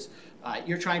assessor, is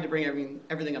you're trying to bring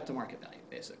everything up to market value,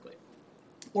 basically,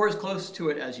 or as close to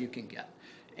it as you can get.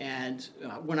 And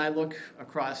when I look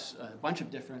across a bunch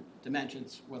of different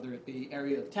dimensions, whether it be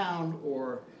area of town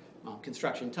or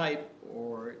construction type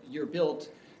or year built,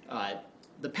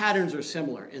 the patterns are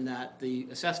similar in that the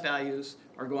assessed values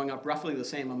are going up roughly the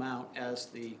same amount as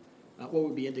the what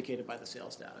would be indicated by the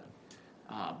sales data.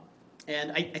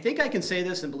 And I think I can say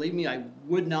this, and believe me, I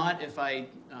would not if I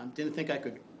didn't think I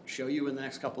could show you in the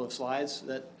next couple of slides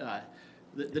that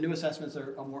the new assessments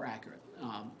are more accurate,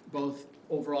 both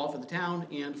overall for the town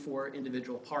and for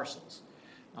individual parcels.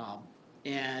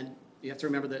 And you have to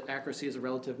remember that accuracy is a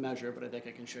relative measure, but I think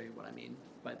I can show you what I mean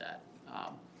by that.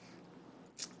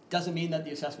 Doesn't mean that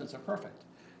the assessments are perfect.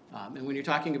 And when you're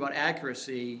talking about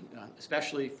accuracy,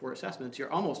 especially for assessments,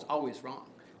 you're almost always wrong,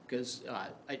 because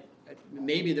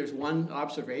maybe there's one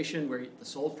observation where the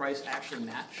sold price actually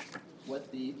matched what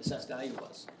the assessed value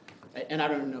was. And I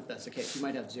don't know if that's the case. You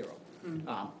might have zero.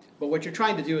 But what you're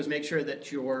trying to do is make sure that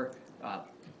your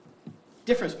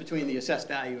difference between the assessed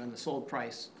value and the sold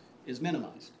price is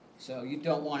minimized. So you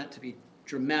don't want it to be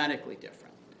dramatically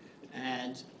different.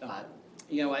 And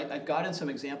I've gotten some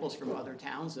examples from other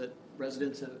towns that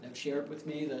residents have shared with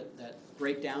me that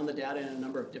break down the data in a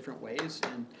number of different ways.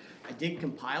 And I did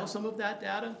compile some of that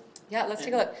data. Yeah, let's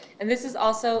take a look. And this is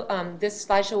also, this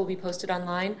slideshow will be posted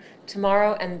online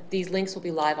tomorrow, and these links will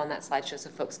be live on that slideshow, so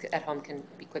folks at home can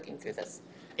be clicking through this.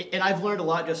 And I've learned a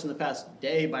lot just in the past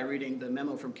day by reading the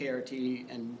memo from KRT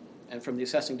and from the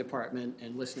assessing department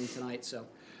and listening tonight. So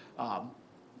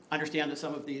understand that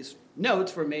some of these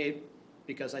notes were made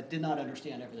because I did not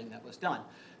understand everything that was done.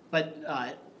 But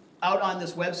out on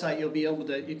this website, you'll be able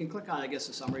to, you can click on, I guess,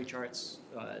 the summary charts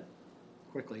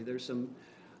quickly. There's some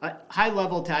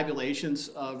high-level tabulations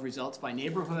of results by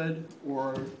neighborhood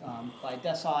or by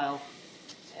decile.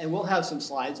 And we'll have some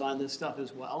slides on this stuff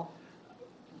as well.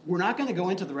 We're not going to go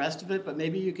into the rest of it, but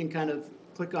maybe you can kind of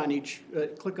click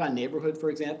on neighborhood,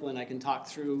 for example, and I can talk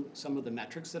through some of the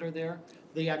metrics that are there.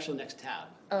 The actual next tab.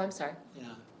 Oh, I'm sorry. Yeah.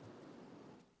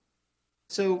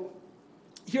 So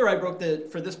here I broke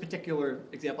for this particular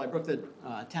example, I broke the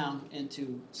town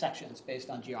into sections based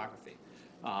on geography.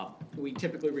 We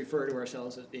typically refer to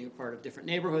ourselves as being a part of different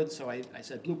neighborhoods, so I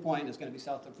said Blue Point is going to be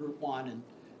south of Route 1, and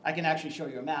I can actually show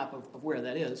you a map of where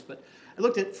that is. But I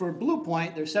looked at, for Blue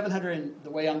Point, there's 700,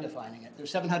 the way I'm defining it,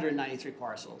 there's 793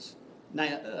 parcels.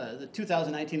 The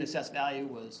 2019 assessed value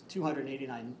was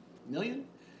 $289 million.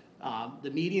 The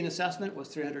median assessment was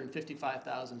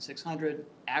 $355,600.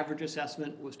 Average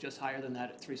assessment was just higher than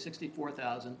that at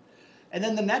 $364,000. And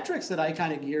then the metrics that I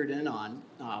kind of geared in on,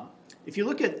 if you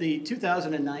look at the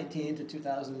 2019 to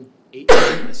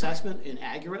 2018 assessment in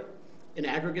aggregate,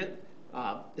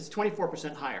 it's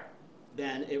 24% higher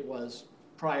than it was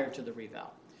prior to the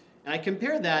reval. And I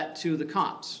compared that to the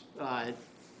comps.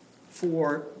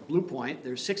 For Blue Point,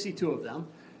 there's 62 of them,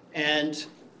 and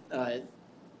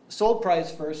sold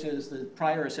price versus the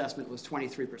prior assessment was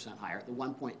 23% higher, the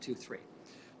 1.23.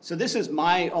 So this is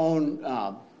my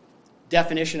own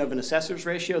definition of an assessor's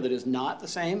ratio that is not the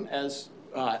same as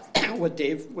what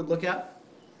Dave would look at.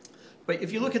 But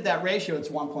if you look at that ratio, it's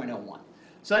 1.01.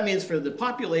 So that means for the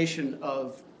population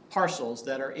of parcels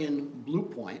that are in Blue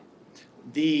Point,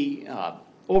 the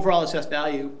overall assessed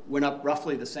value went up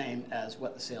roughly the same as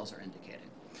what the sales are indicating.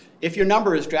 If your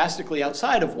number is drastically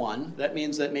outside of 1, that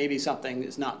means that maybe something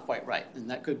is not quite right. And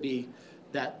that could be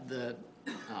that the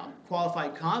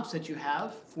qualified comps that you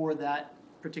have for that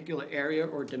particular area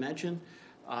or dimension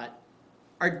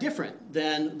are different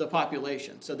than the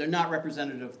population. So they're not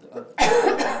representative of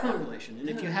the population. And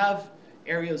if you have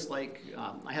areas like,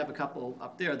 I have a couple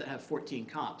up there that have 14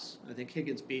 comps. I think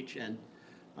Higgins Beach and,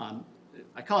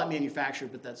 I call it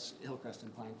manufactured, but that's Hillcrest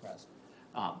and Pinecrest.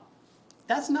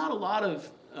 That's not a lot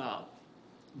of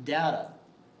data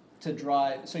to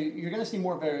drive. So you're going to see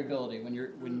more variability when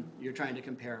you're trying to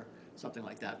compare something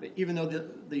like that. But even though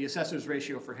the assessor's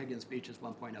ratio for Higgins Beach is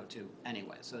 1.02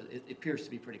 anyway, so it appears to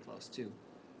be pretty close to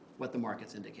what the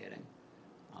market's indicating.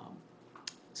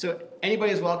 So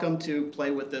anybody is welcome to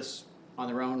play with this on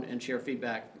their own and share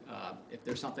feedback. If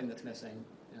there's something that's missing,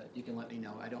 you can let me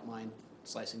know. I don't mind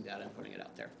slicing data and putting it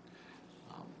out there.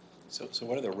 So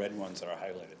what are the red ones that are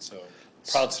highlighted? So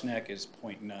Prouts Neck is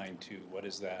 0.92. What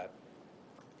is that?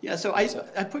 Yeah, so I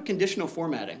put conditional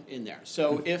formatting in there.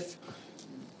 So if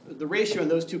the ratio in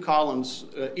those two columns,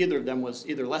 either of them was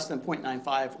either less than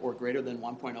 0.95 or greater than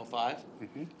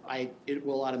 1.05, it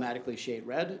will automatically shade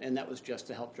red, and that was just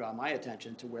to help draw my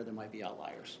attention to where there might be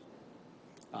outliers.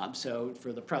 So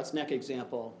for the Prouts Neck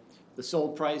example, the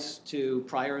sold price to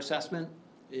prior assessment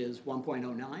is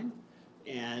 1.09,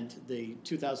 and the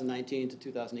 2019 to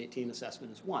 2018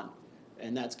 assessment is 1,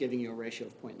 and that's giving you a ratio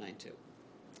of 0.92.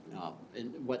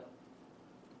 And what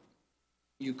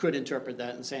you could interpret that,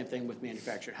 and the same thing with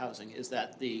manufactured housing, is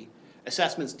that the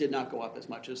assessments did not go up as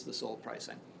much as the sold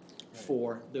pricing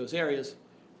for those areas,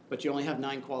 but you only have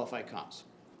 9 qualified comps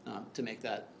to make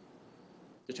that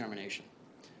determination.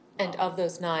 And of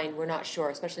those 9, we're not sure,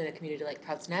 especially in a community like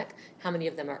Prouts Neck, how many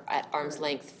of them are at arm's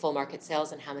length full market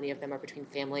sales and how many of them are between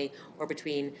family or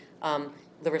between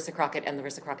Larissa Crockett and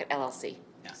Larissa Crockett LLC.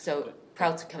 Yeah. So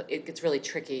Prouts, it gets really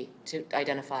tricky to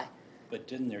identify. But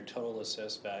didn't their total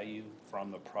assessed value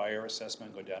from the prior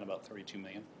assessment go down about $32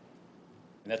 million?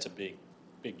 And that's a big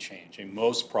change. I mean,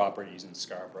 most properties in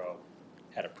Scarborough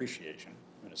had appreciation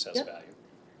in assessed value.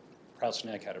 Prouts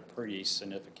Neck had a pretty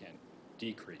significant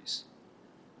decrease.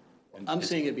 And I'm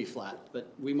seeing it be flat, but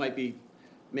we might be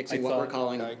mixing what we're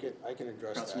calling. I can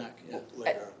address Prouts that Neck,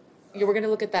 later. We're going to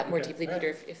look at that more deeply,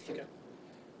 Peter, if you.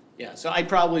 Yeah, so I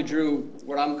probably drew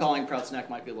what I'm calling Prouts Neck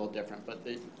might be a little different, but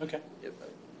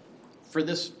for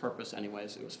this purpose,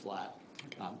 anyways, it was flat.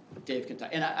 Dave can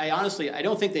and I honestly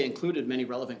don't think they included many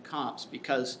relevant comps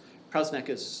because Prouts Neck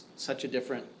is such a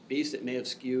different beast. It may have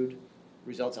skewed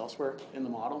results elsewhere in the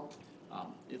model.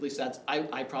 At least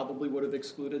I probably would have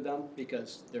excluded them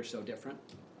because they're so different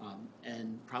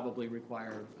and probably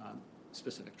require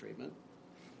specific treatment.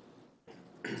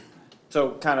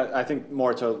 So kind of, I think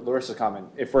more to Larissa's comment,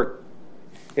 if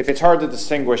it's hard to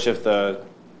distinguish if the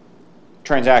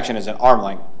transaction is an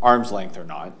arm's length or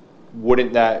not,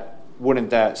 wouldn't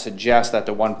that suggest that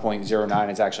the 1.09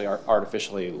 is actually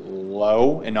artificially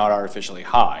low and not artificially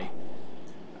high?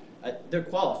 They're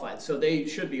qualified, so they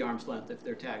should be arm's length if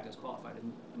they're tagged as qualified.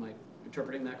 Am I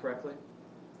interpreting that correctly?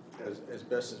 As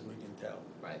best as we can tell.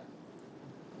 Right.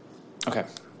 Okay.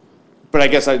 But I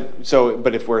guess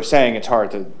but if we're saying it's hard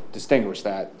to distinguish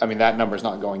that, I mean, that number's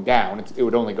not going down. It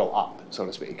would only go up, so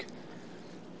to speak.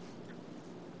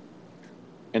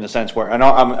 In the sense where, and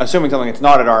I'm assuming something that's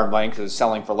not at arm's length is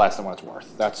selling for less than what it's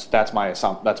worth. That's my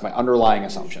underlying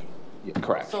assumption. Yeah,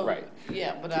 correct, So right.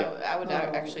 Yeah, but I would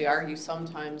actually argue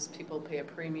sometimes people pay a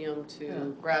premium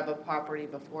to grab a property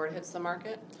before it hits the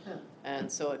market.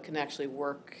 And so it can actually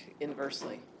work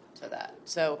inversely to that.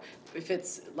 So if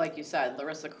it's, like you said,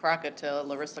 Larissa Crockett to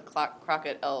Larissa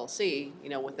Crockett LLC, you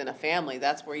know, within a family,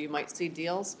 that's where you might see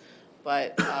deals.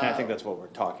 But And I think that's what we're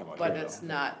talking about but here, it's though.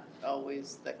 not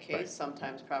always the case. Right.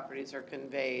 Sometimes properties are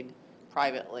conveyed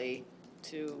privately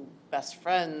to best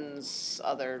friends,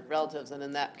 other relatives, and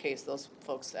in that case, those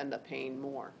folks end up paying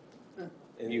more.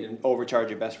 You overcharge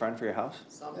your best friend for your house?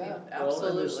 Some, Well, and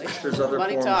absolutely. there's other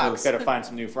Money forms talks. Gotta find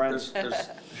some new friends. There's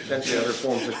potentially other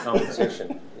forms of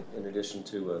compensation in addition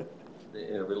to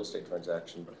in a real estate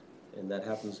transaction. And that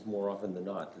happens more often than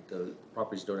not, that the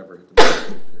properties don't ever hit the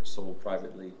market. They're sold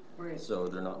privately, so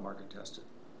they're not market tested.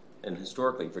 And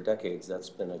historically, for decades, that's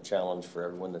been a challenge for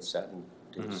everyone that's sat and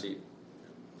taken a seat.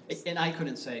 And I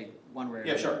couldn't say one way or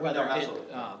Yeah, another sure. whether No,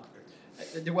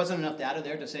 absolutely. there wasn't enough data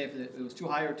there to say if it was too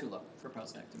high or too low for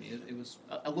prostatectomy. It was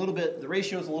a little bit, the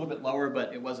ratio is a little bit lower,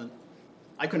 but it wasn't,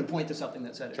 I couldn't point to something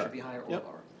that said it should be higher or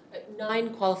lower.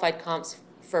 9 qualified comps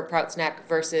for Prout's Neck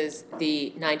versus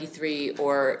the 93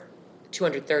 or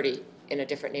 230 in a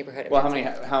different neighborhood. Well,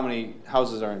 how many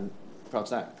houses are in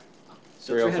Prout's Neck?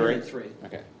 So 303? 303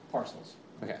 Okay, parcels.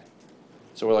 okay.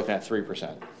 So we're looking at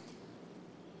 3%.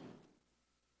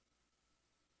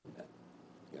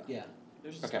 Yeah,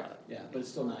 there's Okay. yeah, but it's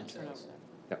still 9 sales.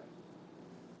 Yep.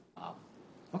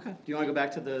 Okay, do you want to go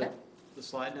back to the Yep.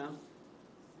 slide now?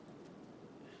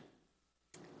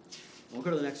 We'll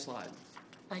go to the next slide.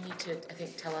 I need to, I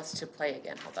think, tell us to play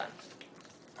again. Hold on.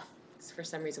 'Cause for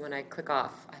some reason, when I click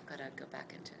off, I've got to go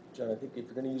back into. John, I think if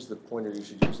you're gonna use the pointer, you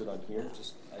should use it on here.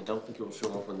 Just, I don't think it will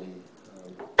show up on the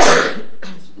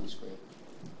LCD screen.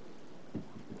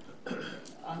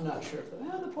 I'm not sure,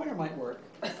 the pointer might work.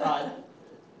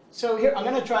 So here, I'm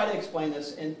going to try to explain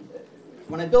this. And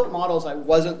when I built models, I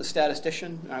wasn't the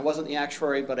statistician, and I wasn't the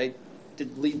actuary, but I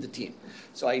did lead the team.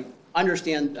 So I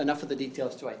understand enough of the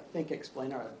details to, I think,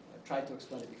 explain, or I've tried to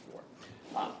explain it before.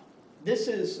 This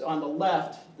is, on the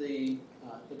left, the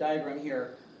diagram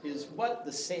here, is what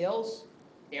the sales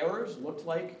errors looked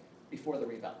like before the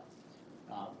reval.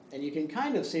 And you can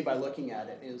kind of see by looking at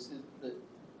it is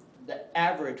the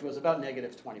average was about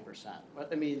negative 20%. What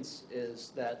that means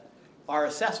is that our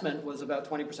assessment was about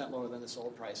 20% lower than the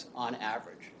sold price on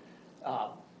average.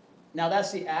 Now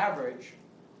that's the average.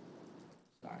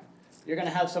 Sorry. You're going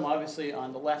to have some obviously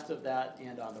on the left of that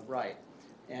and on the right.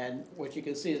 And what you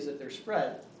can see is that they're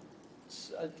spread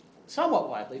somewhat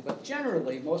widely, but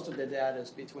generally most of the data is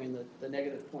between the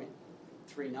negative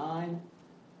 0.39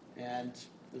 and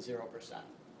the 0%.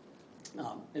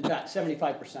 In fact,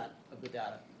 75% of the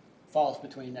data falls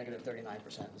between negative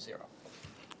 39% and 0.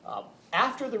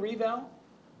 After the reval,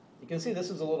 you can see this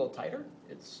is a little tighter.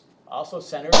 It's also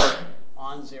centered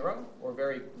on 0 or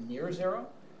very near 0.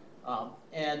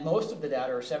 And most of the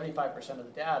data, or 75% of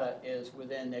the data, is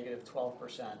within negative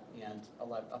 12% and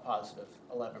a positive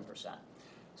 11%.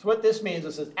 So what this means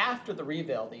is that after the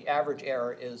reval, the average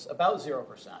error is about 0%.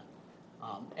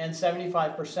 And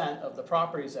 75% of the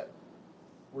properties that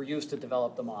were used to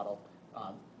develop the model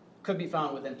could be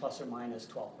found within plus or minus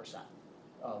 12%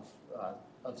 of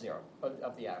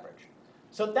the average.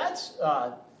 So that's,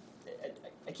 I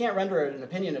can't render an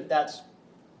opinion if that's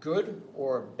good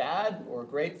or bad or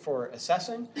great for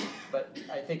assessing, but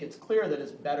I think it's clear that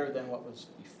it's better than what was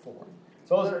before.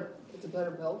 So it's a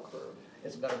better bell curve.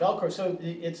 It's a better bell curve. So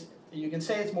you can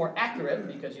say it's more accurate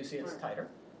because you see it's tighter.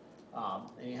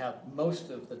 And you have most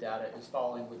of the data is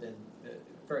falling within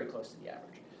very close to the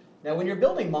average. Now, when you're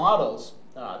building models,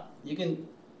 you can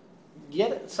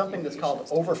get something that's called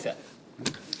overfit.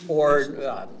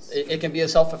 Or it can be a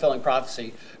self-fulfilling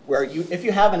prophecy where if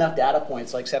you have enough data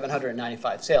points, like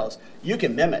 795 sales, you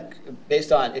can mimic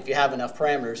based on if you have enough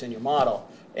parameters in your model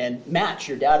and match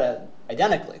your data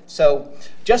identically. So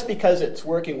just because it's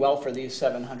working well for these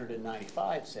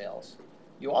 795 sales,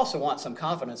 you also want some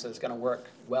confidence that it's going to work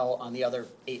well on the other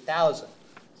 8,000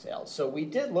 sales. So we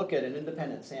did look at an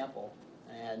independent sample,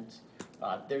 and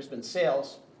there's been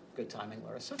sales, good timing,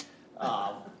 Larissa,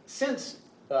 since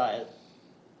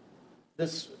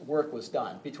this work was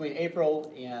done. Between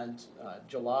April and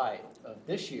July of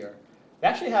this year, we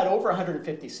actually had over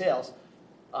 150 sales.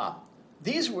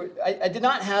 These were, I did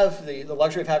not have the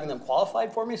luxury of having them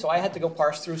qualified for me, so I had to go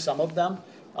parse through some of them.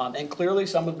 And clearly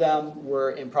some of them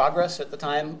were in progress at the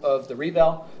time of the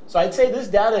reval. So I'd say this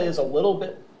data is a little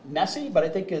bit messy, but I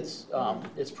think it's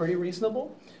pretty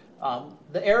reasonable.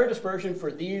 The error dispersion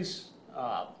for these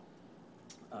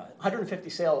 150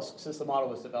 sales since the model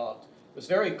was developed was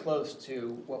very close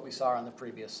to what we saw on the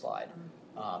previous slide.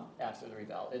 after the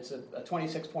reval. It's a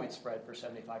 26-point spread for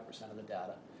 75% of the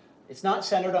data. It's not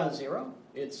centered on zero.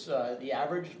 It's the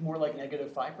average, more like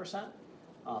negative 5%.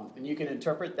 And you can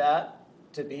interpret that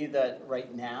to be that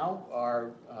right now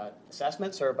our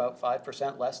assessments are about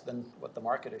 5% less than what the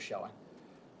market is showing.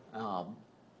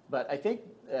 But I think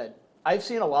that I've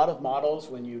seen a lot of models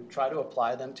when you try to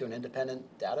apply them to an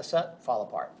independent data set fall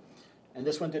apart. And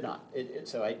this one did not.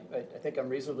 So I think I'm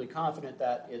reasonably confident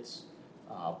that it's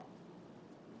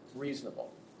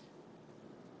reasonable.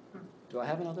 Do I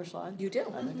have another slide? You do.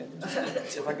 I think I do.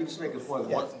 If I could just make a point,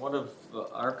 one of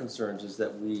our concerns is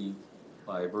that we,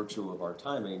 by virtue of our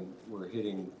timing, we're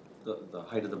hitting the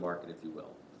height of the market, if you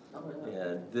will.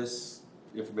 And this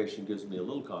information gives me a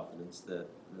little confidence that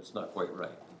it's not quite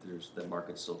right. The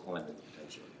market's still climbing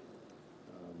potentially.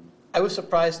 I was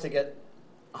surprised to get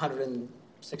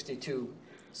 162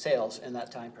 sales in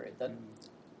that time period.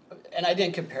 And I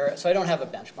didn't compare it, so I don't have a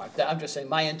benchmark. I'm just saying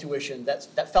my intuition,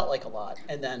 that felt like a lot.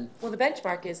 And then, Well, the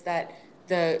benchmark is that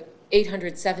the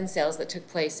 807 sales that took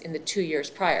place in the 2 years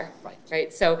prior.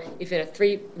 Right? So if in a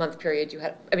 3-month period you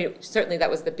had, I mean, certainly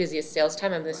that was the busiest sales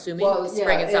time, I'm assuming,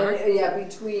 spring and summer.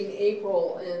 Between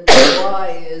April and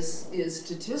July is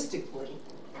statistically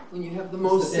when you have the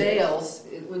most sales,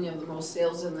 when you have the most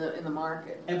sales in the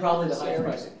market. and probably the highest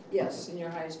pricing. Yes, in your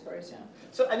highest price. Yeah.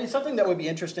 So, I mean, something that would be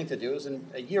interesting to do is in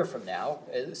a year from now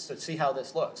is to see how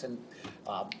this looks. And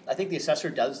I think the assessor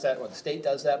does that, or the state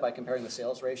does that by comparing the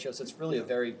sales ratios. It's really a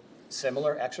very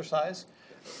similar exercise.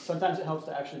 Sometimes it helps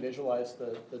to actually visualize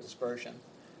the dispersion.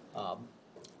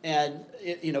 And,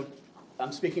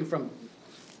 I'm speaking from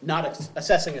not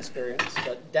assessing experience,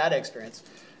 but data experience.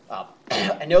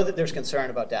 I know that there's concern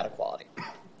about data quality.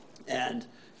 And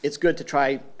it's good to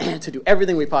try to do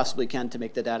everything we possibly can to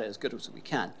make the data as good as we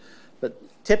can. But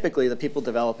typically, the people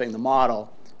developing the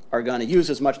model are going to use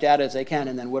as much data as they can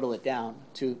and then whittle it down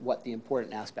to what the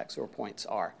important aspects or points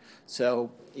are.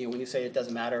 So, when you say it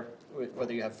doesn't matter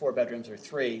whether you have 4 bedrooms or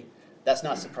 3, that's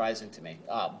not surprising to me.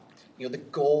 The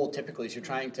goal typically is you're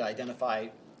trying to identify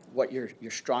what your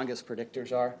strongest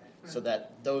predictors are, so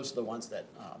that those are the ones that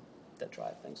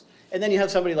drive things. And then you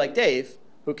have somebody like Dave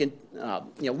who can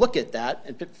look at that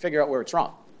and figure out where it's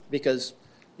wrong, because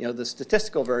the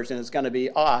statistical version is going to be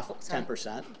off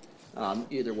 10%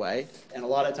 either way, and a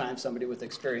lot of times somebody with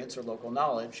experience or local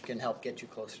knowledge can help get you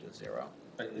closer to 0.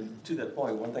 And to that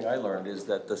point, one thing I learned is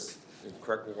that this, and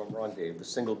correct me if I'm wrong, Dave, the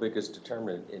single biggest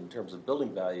determinant in terms of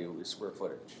building value is square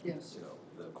footage. Yes.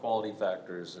 The quality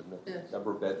factors and the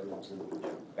number of bedrooms and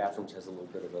bathrooms has a little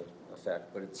bit of an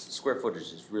effect, but it's square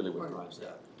footage is really what drives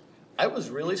that. I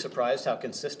was really surprised how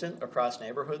consistent across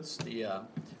neighborhoods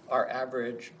our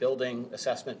average building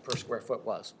assessment per square foot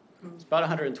was. It's about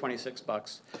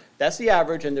 $126. That's the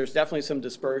average, and there's definitely some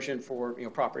dispersion for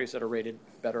properties that are rated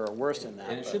better or worse than that.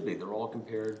 And it should be. They're all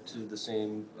compared to the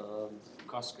same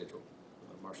cost schedule,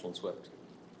 Marshall and Swift.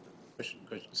 Question.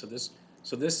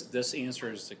 So this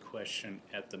answers the question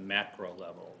at the macro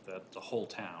level, that the whole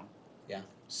town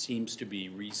seems to be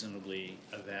reasonably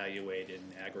evaluated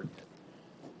in aggregate.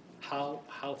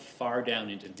 How far down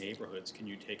into neighborhoods can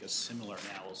you take a similar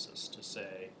analysis to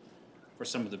say, for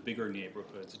some of the bigger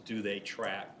neighborhoods, do they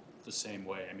track the same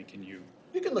way? I mean, can you?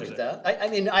 You can look at that.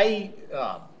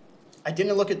 I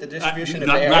didn't look at the distribution of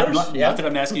not errors. Not that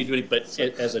I'm asking you to do it, but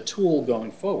as a tool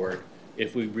going forward,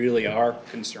 if we really are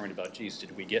concerned about, geez,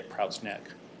 did we get Prout's Neck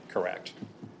correct?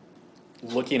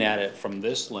 Looking at it from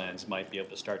this lens might be able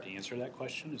to start to answer that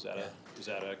question. Is that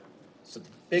a? So the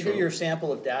bigger your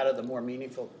sample of data, the more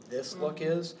meaningful this look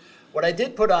is. What I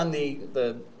did put on the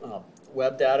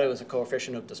web data was a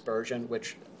coefficient of dispersion,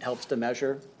 which helps to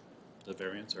measure the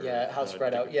variance, or how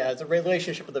spread out. Yeah, it's a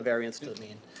relationship of the variance to the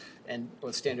mean, and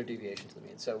with standard deviation to the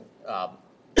mean. So,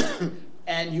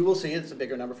 and you will see it's a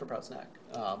bigger number for Prout's Neck,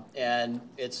 and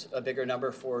it's a bigger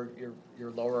number for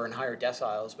your lower and higher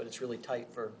deciles, but it's really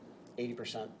tight for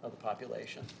 80% of the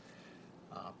population.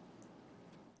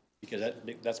 Because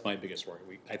that's my biggest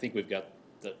worry. I think we've got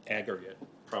the aggregate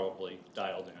probably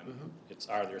dialed in.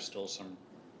 Are there still some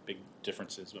big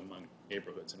differences among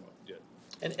neighborhoods and what we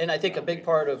did? And I think a big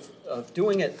part of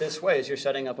doing it this way is you're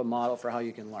setting up a model for how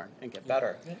you can learn and get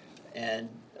better. And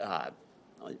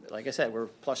like I said, we're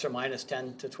plus or minus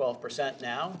 10 to 12%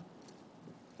 now.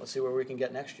 Let's see where we can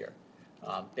get next year,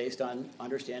 based on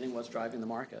understanding what's driving the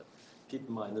market. Keep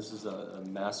in mind, this is a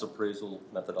mass appraisal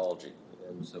methodology,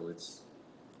 and so it's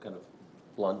kind of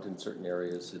blunt in certain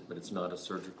areas, but it's not a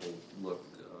surgical look,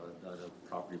 not a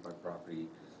property by property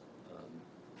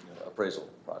appraisal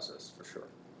process for sure.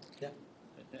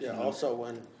 Yeah. Also,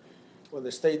 when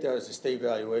the state does the state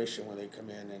valuation, when they come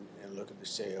in and look at the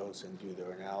sales and do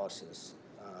their analysis,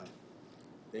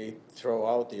 they throw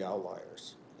out the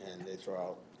outliers, and they throw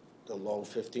out the low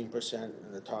 15%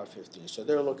 and the top 15. So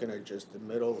they're looking at just the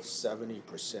middle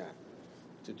 70%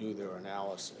 to do their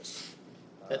analysis.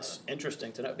 That's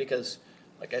interesting to know because,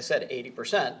 like I said,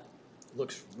 80%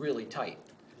 looks really tight.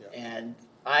 Yeah. And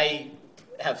I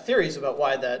have theories about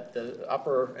why that the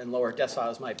upper and lower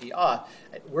deciles might be off.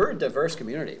 We're a diverse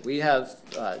community. We have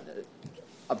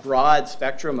a broad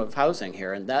spectrum of housing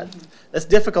here, and that's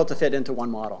difficult to fit into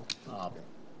one model.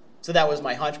 So that was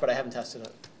my hunch, but I haven't tested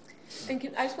it. And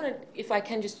I just want to, if I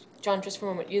can just, John, just for a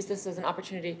moment, use this as an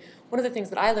opportunity. One of the things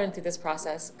that I learned through this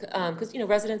process, because,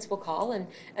 residents will call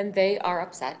and they are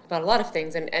upset about a lot of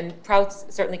things, and Prout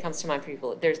certainly comes to mind for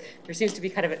people. There seems to be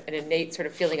kind of an innate sort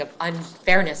of feeling of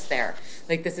unfairness there.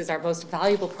 Like, this is our most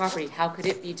valuable property. How could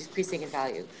it be decreasing in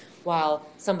value? While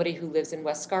somebody who lives in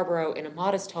West Scarborough in a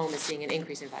modest home is seeing an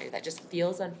increase in value. That just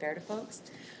feels unfair to folks.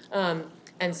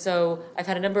 And so I've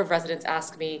had a number of residents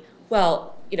ask me,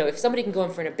 well, if somebody can go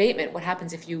in for an abatement, what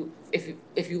happens if you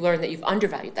learn that you've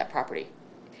undervalued that property?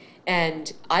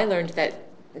 And I learned that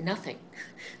nothing.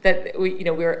 That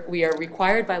we are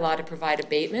required by law to provide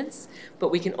abatements, but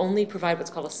we can only provide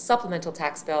what's called a supplemental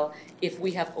tax bill if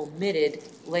we have omitted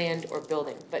land or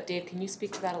building. But Dave, can you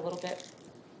speak to that a little bit?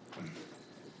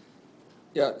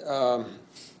 Yeah,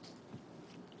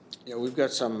 we've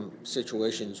got some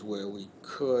situations where we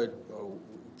could or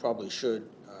probably should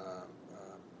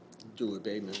do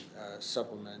abatement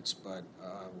supplements, but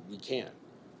we can't.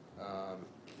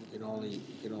 You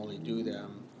can only do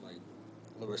them, like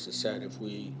Larissa said, if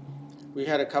we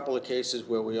had a couple of cases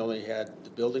where we only had the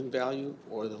building value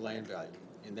or the land value.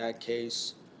 In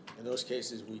those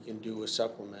cases, we can do a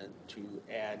supplement to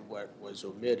add what was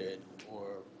omitted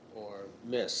or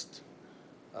missed.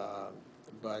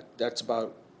 But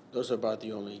those are about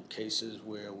the only cases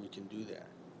where we can do that.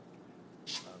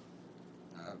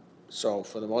 So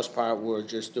for the most part, we're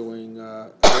just doing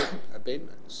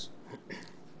abatements.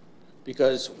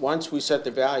 Because once we set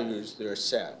the values, they're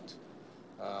set.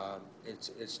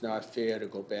 It's not fair to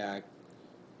go back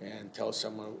and tell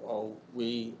someone, oh,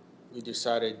 we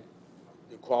decided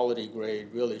the quality grade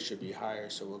really should be higher,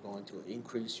 so we're going to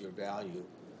increase your value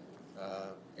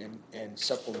and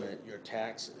supplement your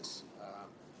taxes.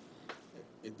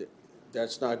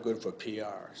 That's not good for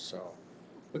PR. So,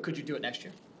 But could you do it next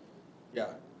year? yeah,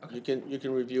 okay. You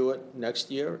can review it next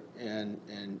year and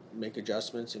make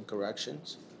adjustments and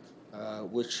corrections,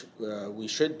 which we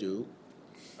should do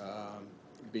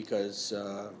because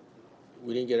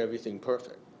we didn't get everything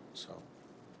perfect. So.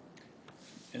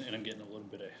 And I'm getting a little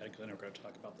bit ahead because I know we're going to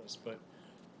talk about this, but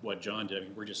what John did, I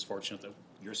mean, we're just fortunate that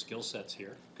your skill set's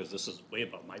here because this is way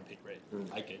above my pay grade.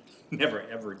 I could never,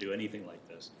 ever do anything like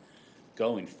this.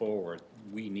 Going forward,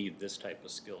 we need this type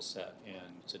of skill set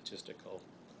and statistical,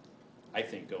 I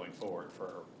think, going forward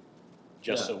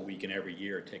so we can every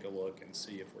year take a look and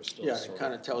see if we're still it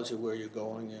kind of tells you where you're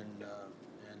going and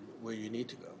where you need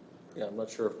to go. Yeah, I'm not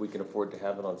sure if we can afford to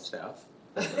have it on staff.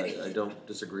 I don't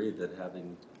disagree that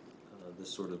having this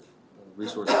sort of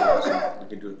resource for us, we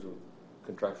can do it through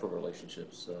contractual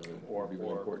relationships or be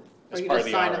really important. Are you going to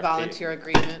sign a volunteer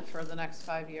agreement for the next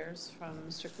 5 years from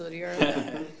Mr.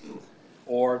 Cloutier?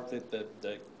 Or the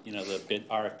bid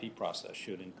RFP process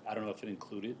I don't know if it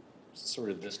included sort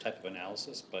of this type of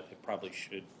analysis, but it probably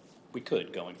should. We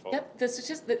could going forward.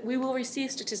 Yep, we will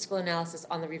receive statistical analysis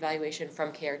on the revaluation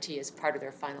from KRT as part of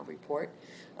their final report.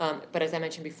 But as I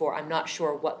mentioned before, I'm not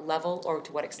sure what level or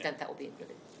to what extent that will be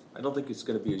included. I don't think it's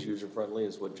going to be as user-friendly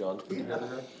as what John's put together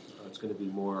here. It's going to be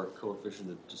more coefficient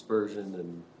of dispersion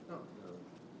and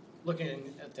looking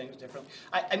at things differently.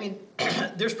 I mean,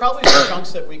 there's probably some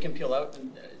chunks that we can peel out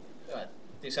and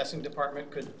the assessing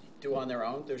department could do on their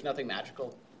own. There's nothing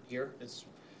magical here. It's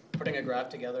putting a graph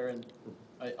together, and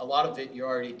a lot of it you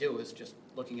already do is just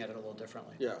looking at it a little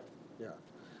differently. Yeah.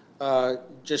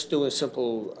 Just doing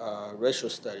simple racial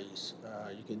studies.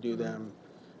 You can do them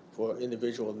for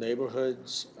individual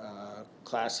neighborhoods,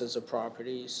 classes of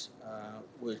properties,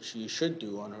 which you should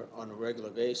do on a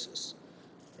regular basis.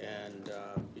 And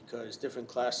because different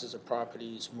classes of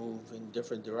properties move in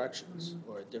different directions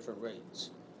or at different rates.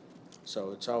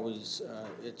 So it's always,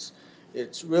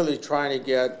 it's really trying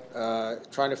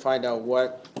to find out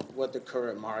what the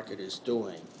current market is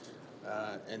doing.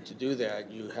 And to do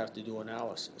that, you have to do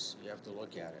analysis. You have to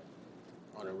look at it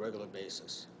on a regular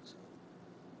basis. So.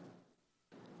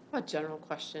 I have a general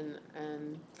question,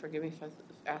 and forgive me if I've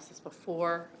asked this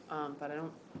before, but I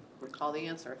don't recall the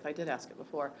answer if I did ask it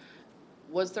before.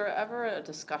 Was there ever a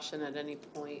discussion at any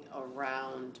point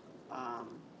around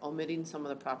omitting some of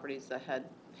the properties that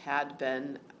had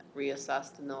been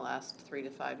reassessed in the last 3 to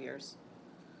 5 years?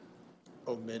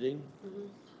 Omitting?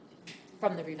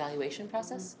 From the revaluation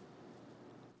process?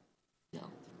 No,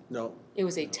 No. it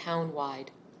was a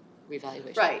town-wide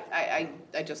revaluation. Right, I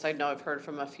know I've heard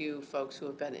from a few folks who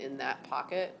have been in that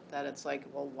pocket, that it's like,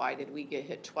 well, why did we get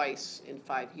hit twice in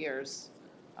 5 years?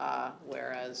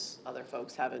 Whereas other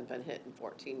folks haven't been hit in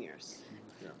 14 years.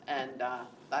 Yeah. And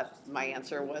that, my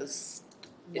answer was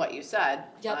what you said.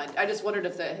 Yep. I just wondered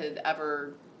if that had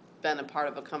ever been a part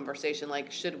of a conversation,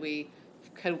 like, could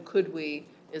we,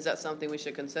 is that something we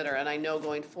should consider? And I know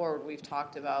going forward, we've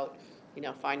talked about,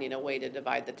 finding a way to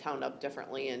divide the town up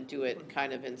differently and do it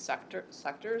kind of in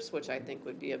sectors, which I think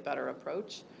would be a better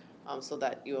approach, so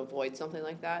that you avoid something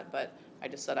like that. But I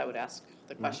just said I would ask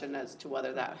the question as to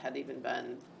whether that had even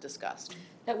been discussed.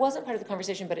 That wasn't part of the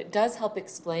conversation, but it does help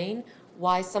explain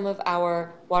why some of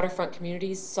our waterfront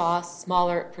communities saw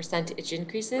smaller percentage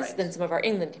increases Right. than some of our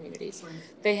inland communities.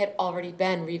 They had already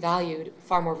been revalued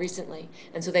far more recently,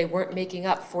 and so they weren't making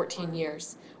up 14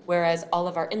 years, whereas all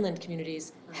of our inland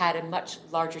communities had a much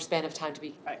larger span of time to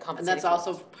be Right. compensated. And that's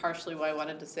for. also partially why I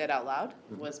wanted to say it out loud,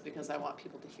 was because I want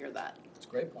people to hear that. That's a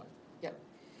great point. Yep.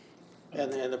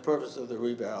 And the purpose of the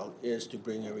reval is to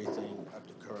bring everything up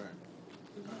to current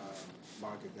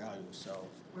market value. So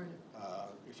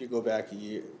if you go back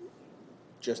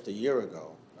just a year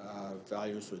ago,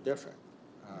 values were different.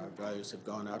 Values have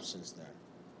gone up since then.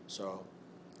 So,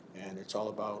 and it's all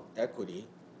about equity.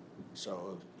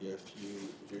 So if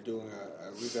you're doing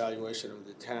a revaluation of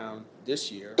the town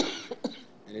this year,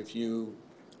 and if you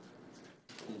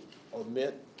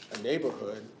omit a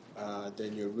neighborhood,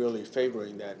 then you're really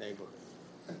favoring that neighborhood.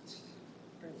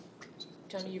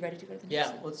 John, are you ready to go to the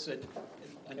next? Yeah, let's,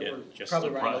 I know Yeah, we're just probably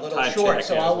the running a little time short, check,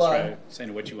 so yeah, I'll, that's right.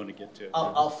 Saying what you want to get to.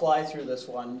 I'll fly through this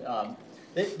one.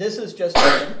 This is just,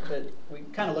 we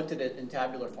kind of looked at it in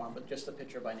tabular form, but just the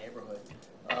picture by neighborhood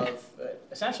of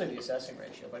essentially the assessing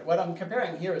ratio. But what I'm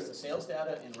comparing here is the sales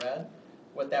data in red,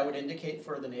 what that would indicate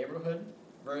for the neighborhood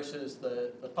versus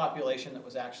the population that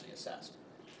was actually assessed.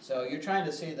 So you're trying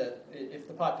to see that if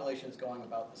the population is going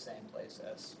about the same place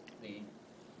as the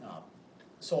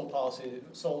sold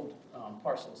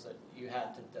parcels that you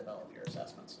had to develop your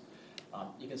assessments.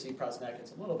 You can see Presneck,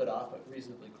 it's a little bit off, but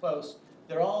reasonably close.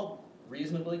 They're all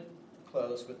reasonably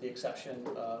close with the exception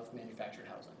of manufactured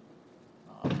housing.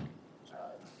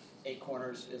 Eight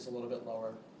Corners is a little bit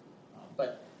lower,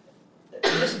 but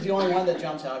this is the only one that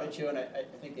jumps out at you, and I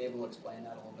think Dave will explain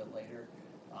that a little bit later.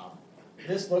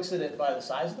 This looks at it by the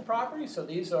size of the property, so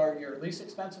these are your least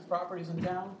expensive properties in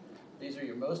town. These are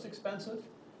your most expensive.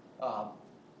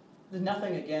 There's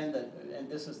nothing, again, and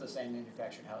this is the same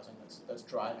manufactured housing that's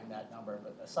driving that number,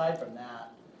 but aside from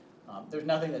that, there's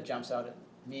nothing that jumps out at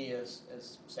me as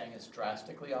saying it's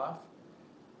drastically off.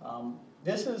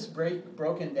 This is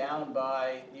broken down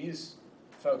by, these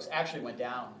folks actually went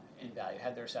down in value,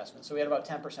 had their assessment. So we had about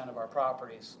 10% of our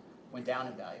properties went down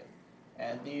in value.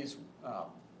 And these,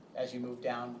 as you move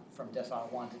down from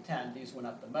decile 1 to 10, these went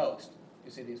up the most.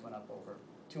 You see these went up over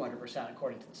 200%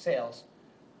 according to the sales.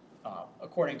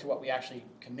 According to what we actually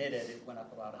committed, it went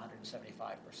up about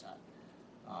 175%.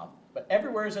 But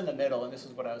everywhere is in the middle, and this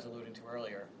is what I was alluding to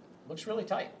earlier, looks really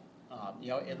tight.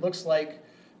 It looks like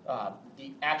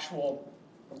the actual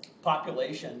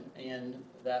population in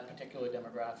that particular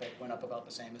demographic went up about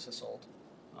the same as the sold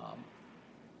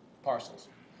parcels.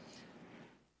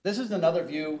 This is another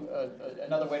view,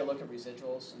 another way to look at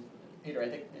residuals. And Peter, I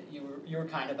think you were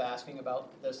kind of asking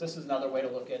about this. This is another way to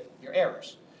look at your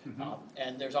errors.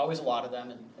 And there's always a lot of them.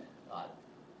 And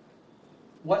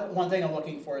one thing I'm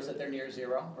looking for is that they're near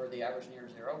zero, or the average near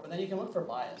zero. But then you can look for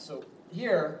bias. So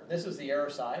here, this is the error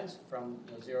size from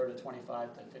 0 to 25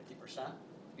 to 50%,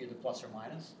 either plus or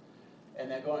minus. And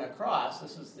then going across,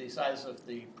 this is the size of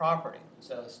the property.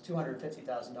 So this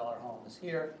 $250,000 home is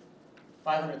here,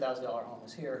 $500,000 home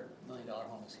is here, $1 million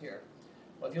home is here.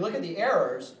 Well, if you look at the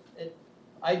errors,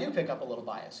 I do pick up a little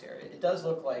bias here. It does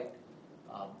look like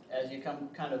as you come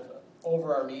kind of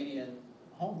over our median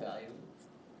home value,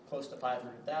 close to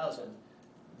 500,000,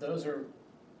 those are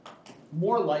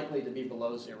more likely to be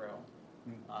below zero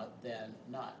than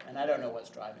not. And I don't know what's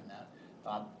driving that.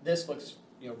 This looks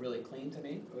really clean to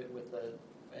me.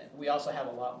 We also have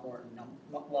a lot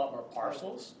more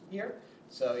parcels here,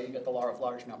 so you get the law of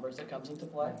large numbers that comes into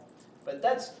play. But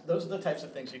those are the types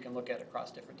of things you can look at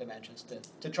across different dimensions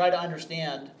to try to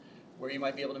understand where you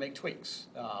might be able to make tweaks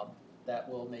that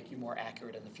will make you more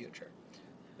accurate in the future.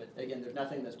 But again, there's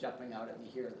nothing that's jumping out at me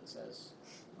here that says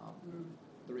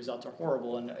the results are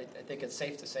horrible, and I think it's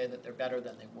safe to say that they're better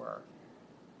than they were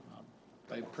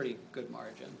by a pretty good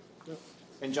margin. Yep.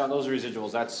 And John, those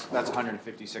residuals, that's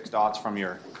 156 dots from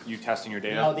you testing your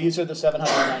data? No, these are the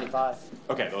 795.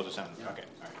 Okay, those are 7, okay,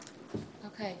 all right.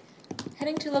 Okay.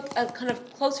 Heading to look a kind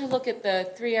of closer look at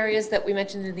the 3 areas that we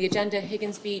mentioned in the agenda: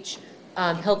 Higgins Beach,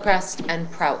 Hillcrest, and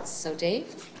Prouts. So,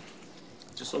 Dave?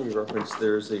 Just let me reference,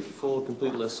 there's a full,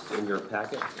 complete list in your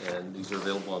packet, and these are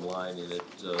available online, and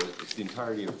it's the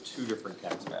entirety of 2 different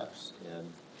tax maps.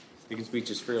 And Higgins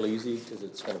Beach is fairly easy because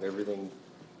it's kind of everything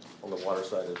on the water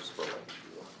side of Scarborough.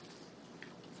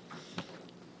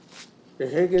 The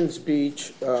Higgins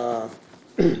Beach,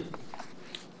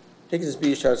 Higgins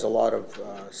Beach has a lot of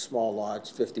small lots,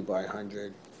 50 by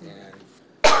 100, and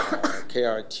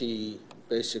KRT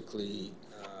basically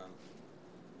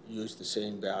used the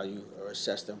same value or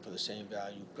assessed them for the same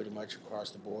value pretty much across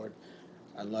the board,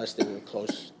 unless they were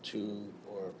close to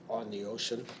or on the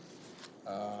ocean.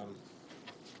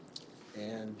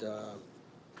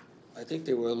 I think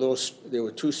they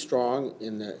were too strong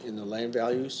in the land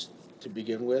values to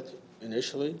begin with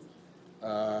initially.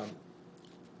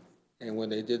 And when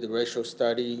they did the ratio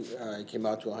study, it came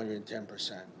out to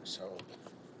 110%. So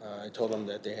I told them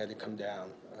that they had to come down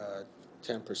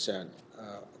 10%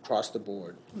 across the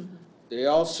board. Mm-hmm. They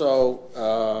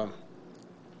also,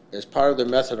 as part of the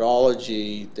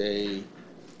methodology, they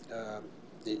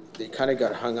kind of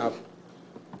got hung up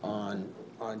on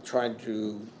trying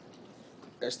to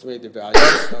estimate the value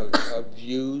of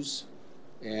views,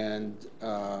 and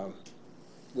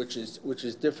which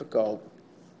is difficult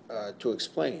to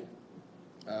explain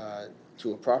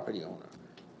to a property owner.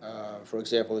 For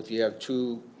example, if you have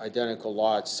 2 identical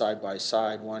lots side by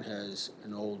side, one has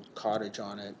an old cottage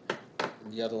on it,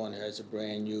 and the other one has a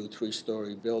brand new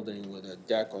 3-story building with a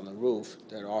deck on the roof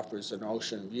that offers an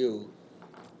ocean view,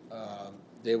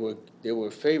 they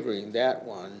were favoring that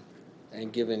one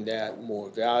and giving that more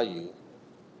value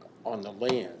on the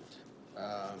land.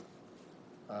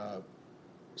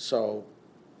 So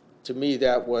to me,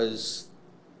 that was,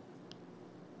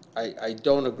 I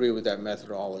don't agree with that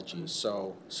methodology.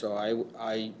 So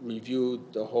I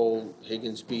reviewed the whole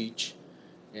Higgins Beach,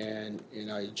 and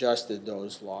I adjusted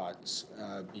those lots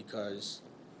because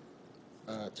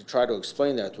to try to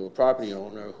explain that to a property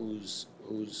owner whose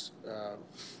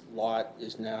lot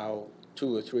is now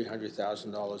 $200,000 or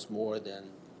 $300,000 more than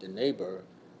the neighbor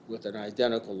with an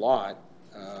identical lot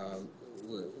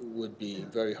would be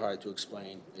very hard to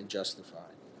explain and justify.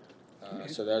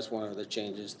 So that's one of the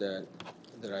changes that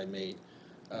I made.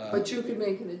 But you could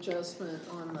make an adjustment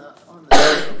on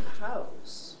the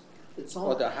house. It's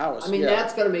on. Oh, the house, I mean, yeah.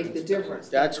 that's gonna make the difference.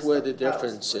 That's where the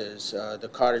difference is. The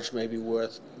cottage may be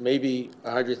worth maybe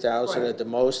 $100,000 Right. at the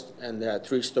most, and that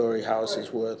 3-story house is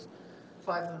Right. worth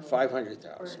 500.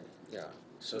 $500,000. Right. Yeah,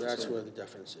 so that's where the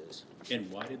difference is.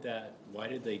 And why did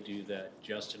they do that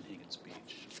just in Higgins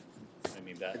Beach? I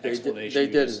mean, that They explanation.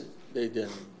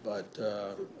 didn't, but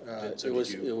So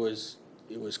it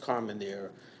did was common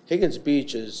there. Higgins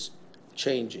Beach is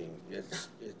changing.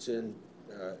 It's in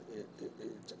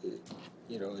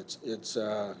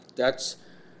that's,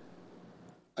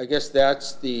 I guess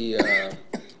that's the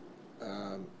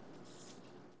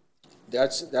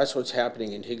that's what's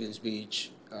happening in Higgins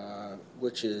Beach,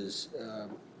 which is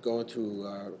going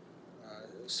through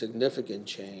significant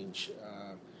change.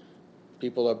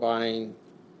 People are buying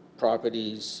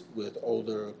properties with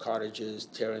older cottages,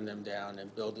 tearing them down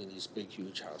and building these big,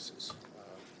 huge houses.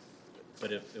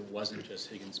 But if it wasn't just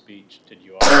Higgins Beach, did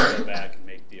you also go back and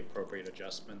make the appropriate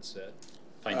adjustments at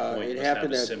Pine Point? It must have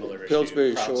happened a at similar issue.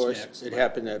 Pillsbury Prouts Shores. next, It but-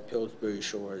 happened at Pillsbury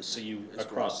Shores. So you, as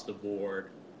across well. the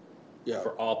board, Yeah,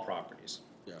 for all properties,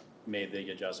 yeah. made the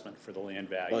adjustment for the land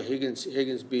Well, value?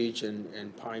 Higgins Beach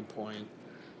and Pine Point,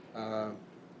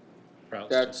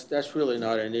 Prouts that's really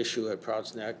not an issue at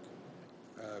Prouts Neck,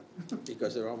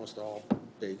 because they're almost all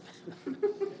big.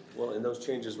 Well, and those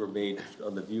changes were made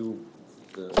on the view,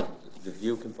 the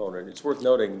view component. It's worth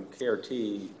noting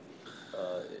KRT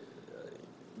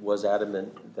was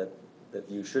adamant that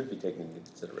you should be taken into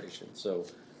consideration. So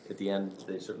at the end,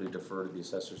 they certainly defer to the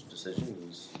assessor's decision.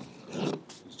 He's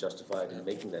justified in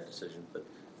making that decision, but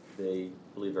they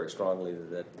believe very strongly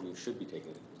that we should be taken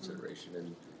into consideration,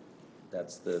 and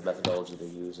that's the methodology they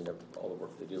use in all the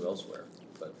work they do elsewhere.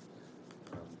 But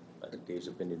I think Dave's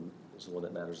opinion is the one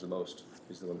that matters the most.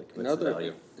 He's the one that commits the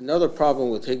value. Another problem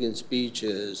with Higgins Beach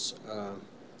is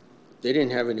they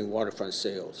didn't have any waterfront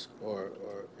sales or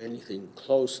anything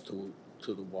close to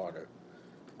the water.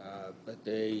 But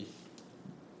they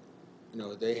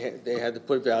had to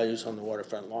put values on the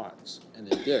waterfront lots, and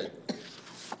they did.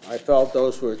 I felt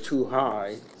those were too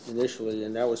high initially,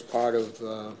 and that was part of,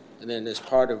 and then as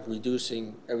part of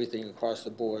reducing everything across the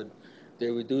board,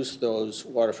 they reduced those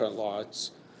waterfront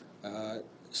lots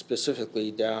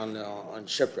specifically down on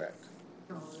Shipwreck.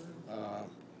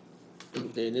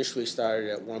 They initially started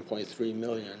at 1.3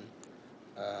 million,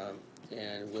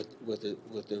 and with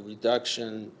the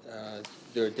reduction,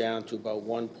 they're down to about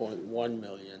 1.1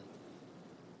 million.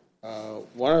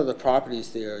 One of the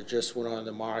properties there just went on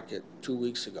the market 2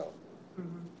 weeks ago,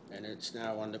 and it's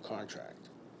now under contract.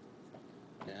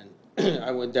 And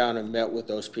I went down and met with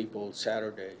those people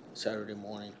Saturday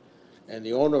morning, and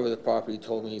the owner of the property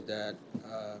told me that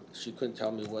she couldn't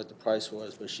tell me what the price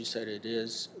was, but she said it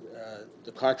is,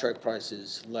 the contract price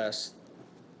is less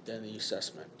than the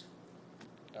assessment.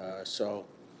 So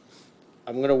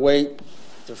I'm going to wait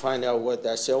to find out what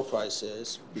that sale price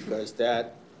is, because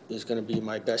that is going to be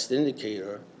my best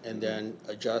indicator, and then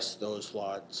adjust those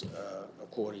lots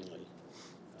accordingly.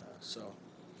 So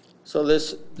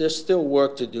there's still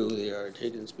work to do there at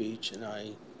Higgins Beach, and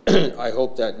I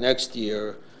hope that next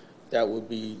year that will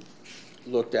be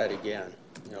looked at again,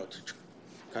 you know, to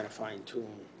kind of fine tune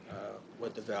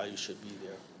what the value should be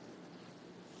there.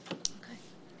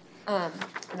 And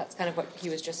that's kind of what he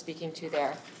was just speaking to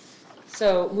there.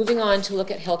 So moving on to look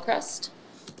at Hillcrest.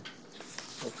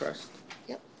 Hillcrest?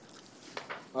 Yep.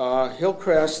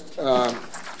 Hillcrest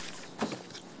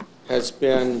has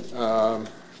been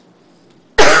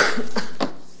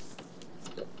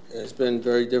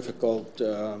very difficult.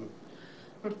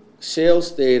 Sales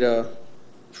data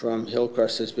from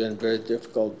Hillcrest has been very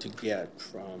difficult to get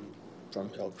from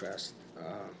Hillcrest.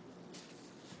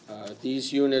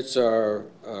 These units are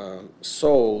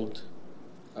sold.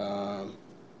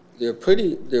 They're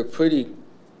pretty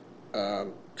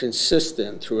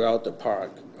consistent throughout the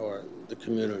park or the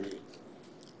community.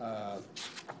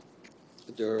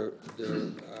 They're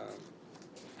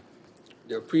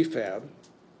prefab.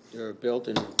 They're built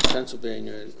in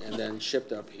Pennsylvania and then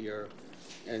shipped up here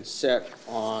and set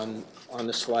on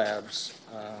the slabs.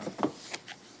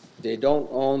 They don't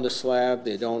own the slab,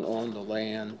 they don't own the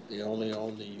land, they only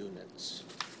own the units.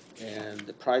 And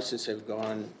the prices have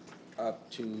gone up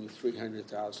to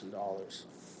 $300,000.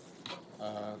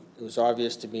 It was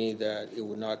obvious to me that it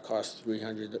would not cost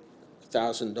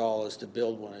 $300,000 to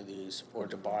build one of these or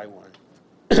to buy one.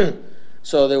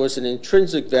 So there was an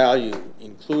intrinsic value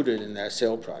included in that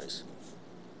sale price.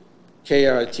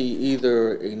 KRT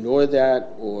either ignored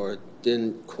that or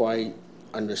didn't quite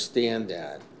understand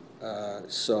that.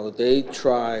 So they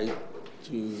tried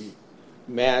to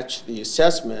match the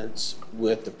assessments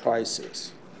with the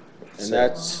prices. And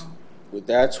that's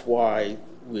why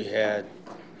we had,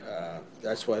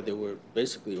 that's why they were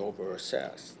basically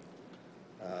over-assessed.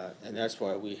 And that's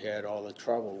why we had all the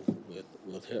trouble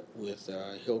with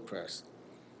Hillcrest.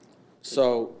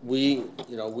 So we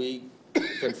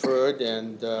conferred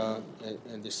and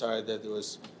decided that there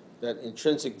was that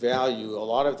intrinsic value. A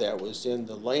lot of that was in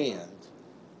the land.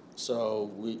 So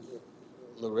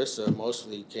Larissa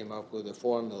mostly came up with a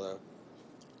formula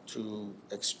to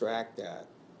extract that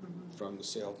from the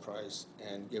sale price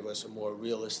and give us a more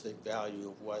realistic value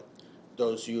of what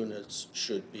those units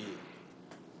should be.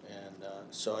 And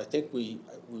so I think we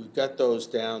got those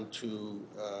down to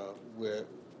where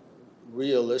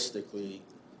realistically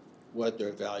what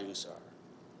their values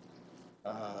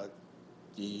are.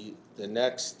 The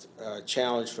next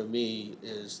challenge for me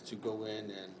is to go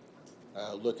in and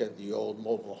look at the old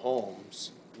mobile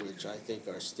homes, which I think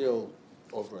are still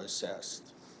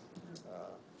over-assessed.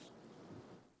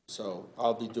 So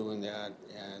I'll be doing that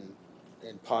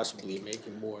and possibly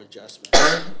making more adjustments.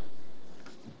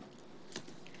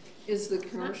 Is the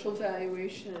commercial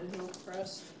valuation in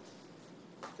Hillcrest,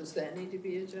 does that need to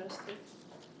be adjusted?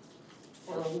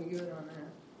 Or are we good on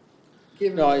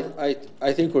that? No,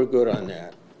 I think we're good on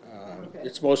that. Okay.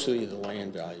 It's mostly the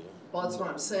land value. Well, that's what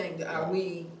I'm saying. Do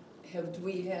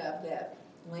we have that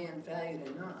land valued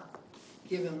or not,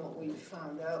 given what we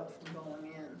found out from going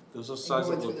in? There was a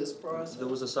sizable, through this process. There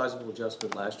was a sizable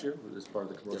adjustment last year as part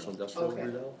of the commercial industrial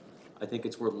redevelopment. I think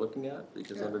it's worth looking at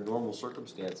because under normal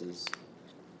circumstances,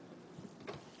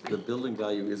 the building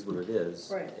value is what it is.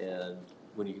 Right. And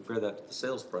when you compare that to the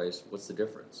sales price, what's the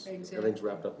difference? Exactly. Everything's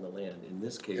wrapped up in the land. In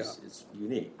this case, it's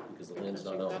unique because the land's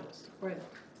not owned. Right.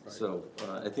 So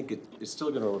I think it's still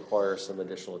going to require some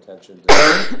additional attention to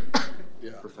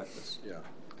perfect this. Yeah.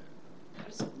 I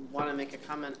just want to make a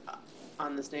comment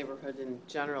on this neighborhood in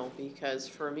general, because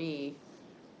for me,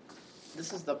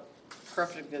 this is the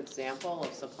perfect example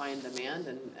of supply and demand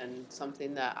and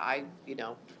something that I,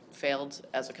 failed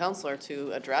as a counselor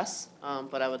to address,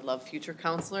 but I would love future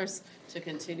counselors to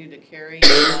continue to carry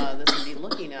this and be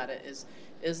looking at it.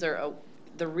 Is there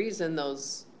the reason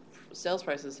those sales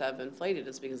prices have inflated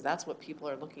is because that's what people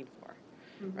are looking for.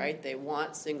 right? They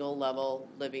want single-level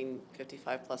living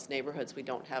 55-plus neighborhoods. We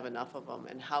don't have enough of them.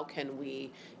 And how can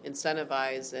we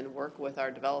incentivize and work with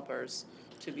our developers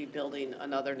to be building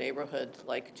another neighborhood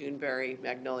like Juneberry,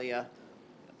 Magnolia,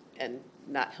 and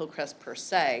not Hillcrest per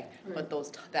se, but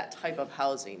that type of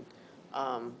housing?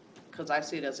 Because I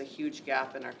see it as a huge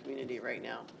gap in our community right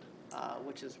now,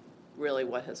 which is really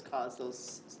what has caused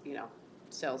those,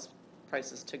 sales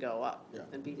prices to go up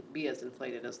and be as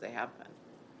inflated as they have been.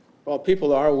 Well,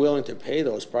 people are willing to pay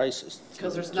those prices.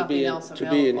 Because there's to be nothing in- else To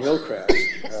be in available.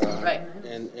 Hillcrest. Right.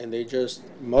 And they just,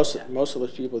 most of the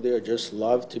people there just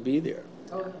love to be there.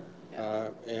 Oh,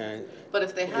 And But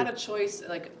if they had a choice,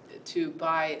 like, to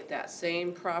buy that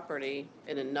same property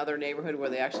in another neighborhood where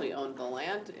they actually owned the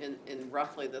land, in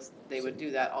roughly this, they would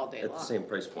do that all day At the long. same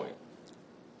price point.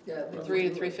 yeah. they 3 to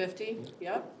do it. 350,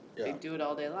 yep. Yeah. They do it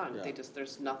all day long. Yeah.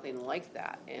 There's nothing like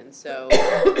that. And so,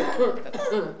 that's kind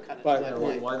of But- my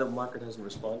point. Why the market hasn't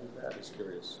responded to that is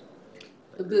curious.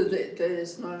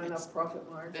 There's not enough profit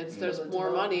margin. There's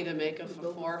more money to make a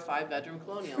 4 or 5 bedroom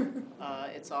colonial.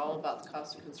 It's all about the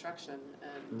cost of construction.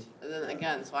 And then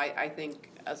again, so I think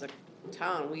as a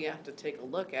town, we have to take a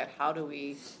look at how do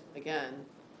we, again,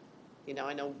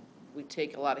 I know we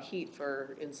take a lot of heat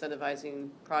for incentivizing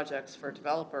projects for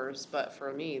developers, but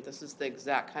for me, this is the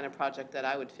exact kind of project that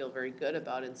I would feel very good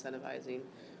about incentivizing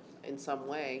in some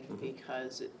way,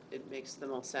 because it makes the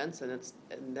most sense, and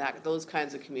those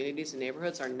kinds of communities and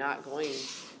neighborhoods are not going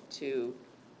to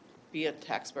be a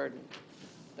tax burden.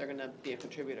 They're gonna be a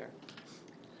contributor.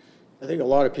 I think a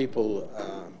lot of people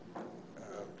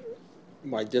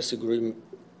might disagree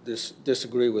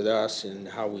with us in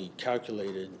how we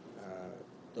calculated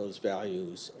those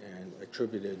values and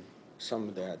attributed some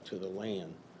of that to the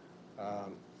land.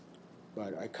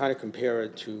 But I kind of compare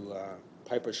it to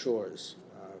Piper Shores.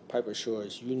 Piper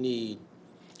Shores, you need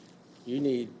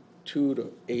 $200,000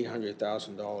 to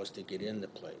 $800,000 to get in the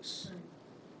place.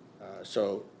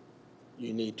 So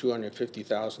you need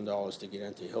 $250,000 to get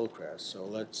into Hillcrest. So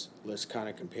let's kind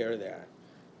of compare that.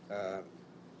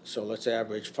 So let's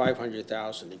average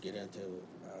 $500,000 to get into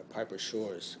Piper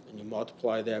Shores, and you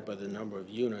multiply that by the number of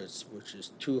units, which is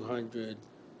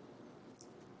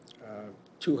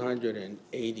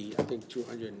 280, I think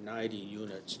 290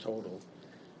 units total.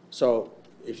 So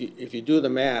if you do the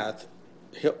math,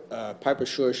 Piper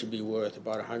Shores should be worth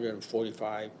about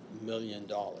 $145 million,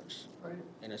 Right.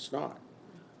 and it's not.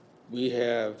 We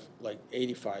have like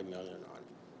 85 million on it.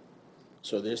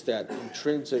 So there's that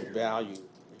intrinsic value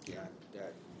again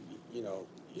that,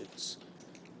 it's,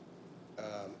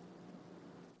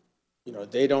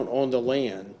 they don't own the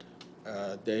land.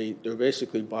 They're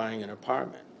basically buying an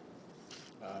apartment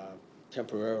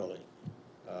temporarily,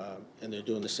 and they're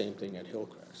doing the same thing at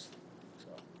Hillcrest. So.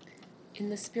 In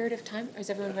the spirit of time, is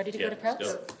everyone ready to go to let's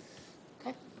Prouts?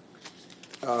 go.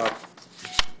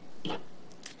 Okay.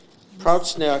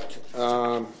 Prouts Neck,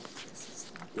 yeah.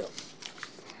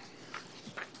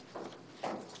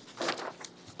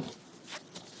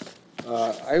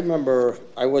 I remember,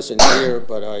 I wasn't here,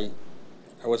 but I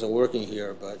wasn't working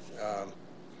here, but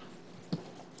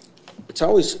it's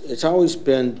always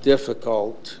been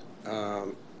difficult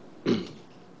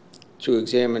to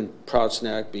examine Prouts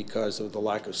Neck because of the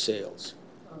lack of sales.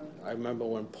 I remember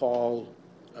when Paul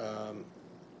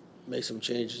made some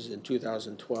changes in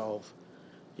 2012,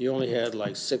 he only had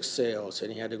like 6 sales,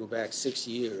 and he had to go back 6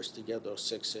 years to get those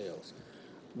 6 sales.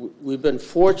 We've been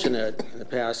fortunate in the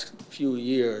past few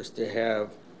years to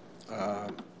have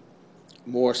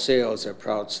more sales at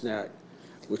Prouts Neck,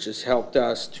 which has helped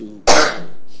us to,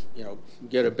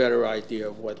 get a better idea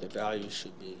of what the value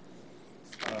should be.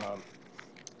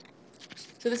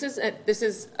 So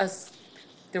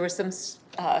there were some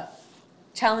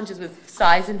challenges with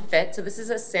size and fit. So this is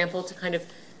a sample to kind of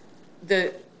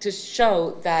to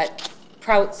show that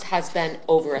Prouts has been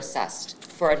overassessed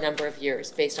for a number of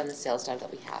years based on the sales data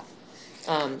that we have.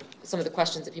 Some of the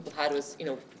questions that people had was,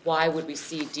 why would we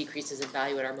see decreases in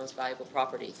value at our most valuable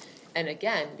property? And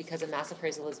again, because a mass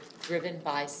appraisal is driven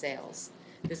by sales.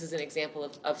 This is an example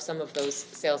of some of those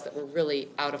sales that were really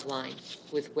out of line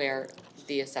with where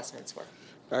the assessments were.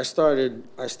 I started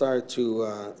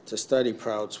to study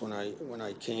Prouts when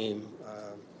I came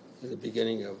in the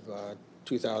beginning of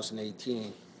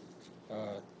 2018.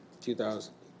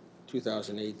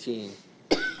 2018.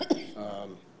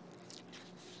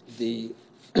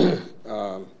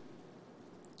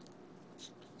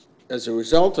 As a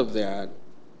result of that,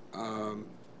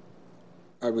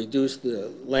 I reduced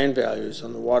the land values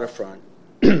on the waterfront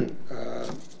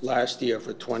last year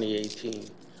for 2018.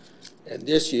 And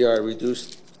this year I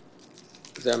reduced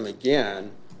them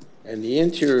again, And the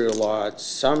interior lots,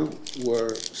 some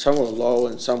were low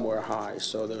and some were high,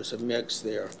 so there was a mix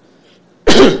there.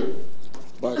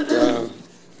 But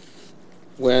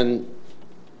when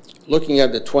looking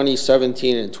at the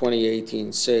 2017 and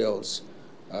 2018 sales,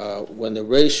 when the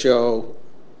ratio,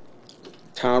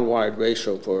 townwide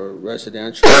ratio for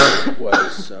residential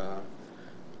was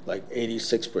like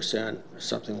 86% or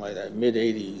something like that,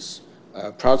 mid-80s,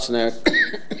 Prouts Neck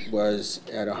was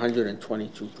at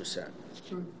 122%.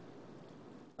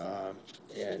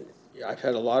 And I've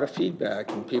had a lot of feedback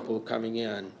from people coming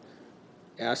in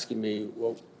asking me,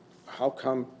 well, how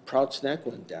come Prouts Neck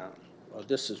went down? Well,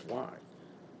 this is why.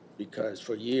 Because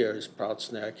for years,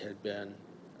 Prouts Neck had been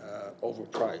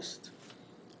overpriced.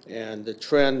 And the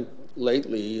trend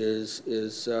lately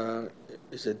is a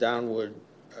downward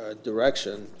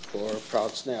direction for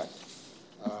Prouts Neck.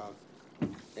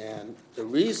 And the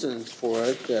reasons for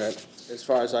it, that, as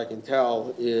far as I can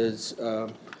tell, is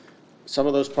some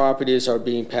of those properties are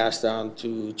being passed down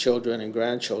to children and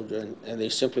grandchildren, and they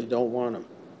simply don't want them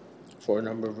for a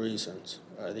number of reasons.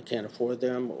 They can't afford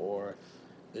them, or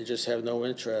they just have no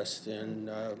interest in,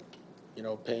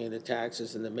 paying the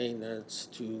taxes and the maintenance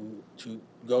to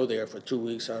go there for 2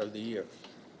 weeks out of the year.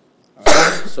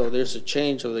 So there's a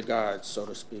change of the guard, so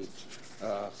to speak.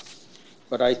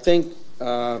 But I think,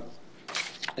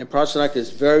 and Prouts Neck is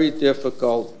very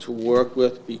difficult to work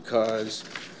with because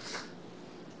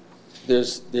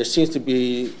there seems to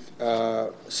be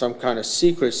some kind of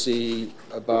secrecy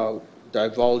about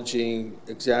divulging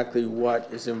exactly what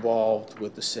is involved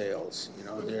with the sales.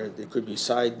 There could be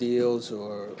side deals,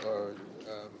 or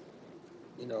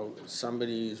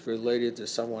somebody is related to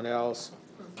someone else.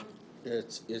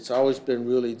 It's always been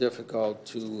really difficult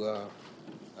to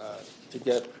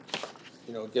get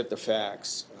the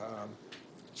facts.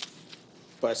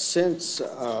 But since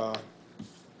the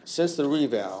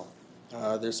reval,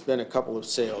 there's been a couple of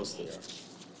sales there.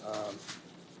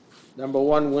 Number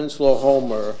one,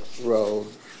 Winslow-Homer Road,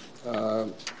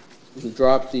 we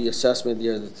dropped the assessment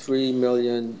there to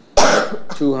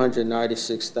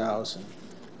 $3,296,000,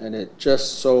 and it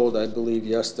just sold, I believe,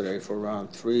 yesterday for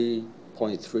around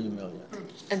 $3.3 million.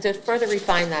 And to further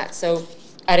refine that, so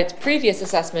at its previous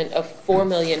assessment of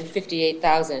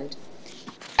 $4,058,000,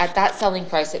 at that selling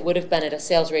price, it would have been at a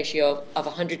sales ratio of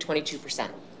 122%,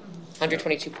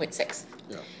 122.6.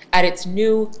 Yeah. At its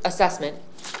new assessment,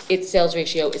 its sales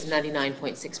ratio is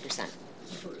 99.6%.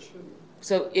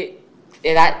 So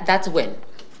that's a win.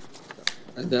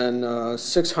 And then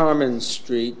 6 Harmon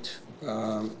Street,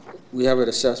 we have it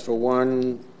assessed for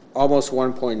almost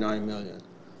 $1.9 million.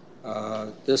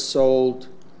 This sold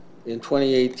in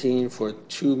 2018 for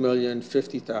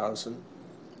 $2,050,000,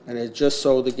 and it just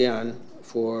sold again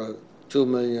for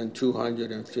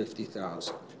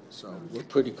 $2,250,000. So we're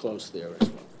pretty close there as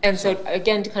well. And so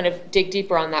again, to kind of dig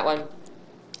deeper on that one,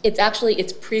 it's actually,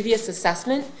 its previous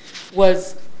assessment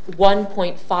was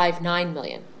 $1.59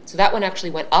 million. So that one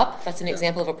actually went up. That's an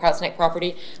example of a Prouts Neck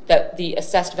property that the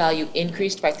assessed value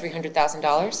increased by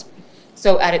 $300,000.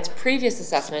 So at its previous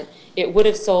assessment, it would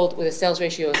have sold with a sales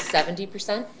ratio of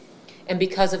 70%. And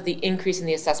because of the increase in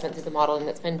the assessment through the modeling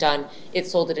that's been done, it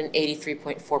sold at an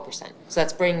 83.4%. So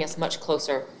that's bringing us much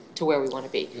closer to where we want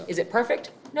to be. Yeah. Is it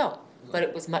perfect? No, but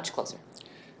it was much closer.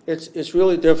 It's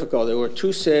really difficult. There were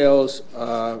 2 sales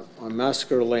on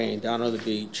Massacre Lane down on the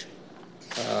beach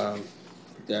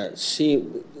that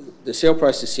the sale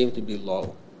prices seem to be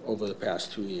low over the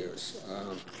past 2 years.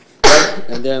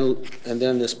 And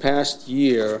then this past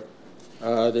year,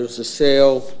 there was a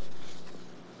sale,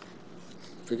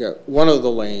 I forget, one of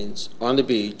the lanes on the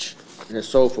beach, and it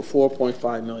sold for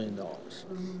 $4.5 million.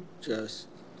 Just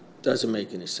doesn't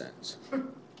make any sense.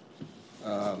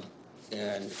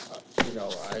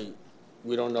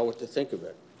 We don't know what to think of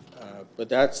it. But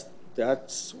that's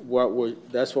what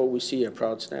we see at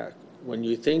Prouts Neck. When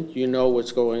you think you know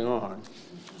what's going on,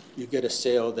 you get a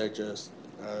sale that just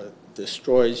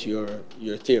destroys your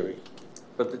theory.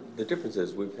 But the difference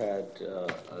is we've had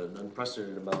an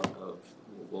unprecedented amount of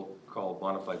what we'll call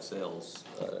bona fide sales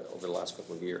over the last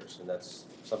couple of years, and that's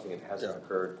something that hasn't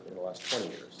occurred in the last 20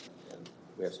 years. And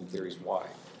we have some theories why.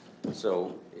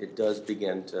 So it does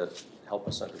begin to help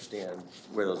us understand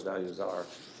where those values are.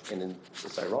 And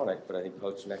it's ironic, but I think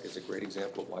Prouts Neck is a great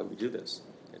example of why we do this.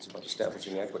 It's about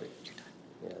establishing equity.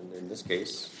 And in this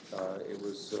case, it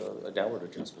was a downward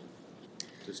adjustment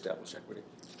to establish equity.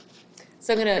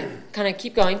 So I'm going to kind of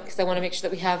keep going because I want to make sure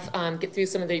that we have get through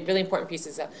some of the really important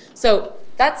pieces. So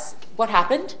that's what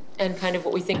happened and kind of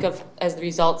what we think of as the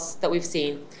results that we've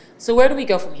seen. So where do we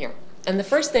go from here? And the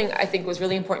first thing I think was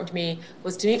really important to me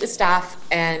was to meet with staff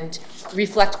and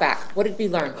reflect back. What did we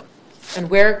learn? And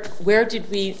where did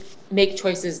we make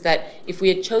choices that if we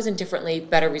had chosen differently,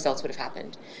 better results would have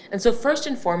happened. And so first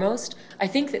and foremost, I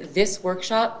think that this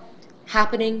workshop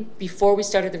happening before we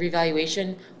started the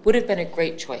revaluation would have been a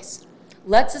great choice.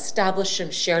 Let's establish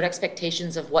some shared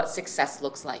expectations of what success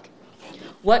looks like.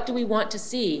 What do we want to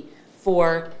see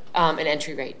for an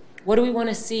entry rate? What do we want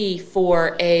to see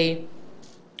for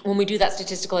when we do that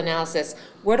statistical analysis,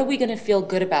 what are we going to feel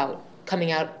good about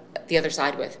coming out the other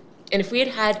side with? And if we had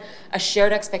had a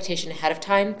shared expectation ahead of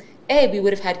time, we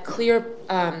would have had clear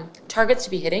targets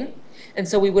to be hitting. And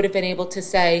so we would have been able to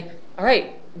say, all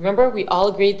right, remember, we all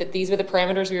agreed that these were the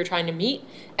parameters we were trying to meet,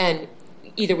 and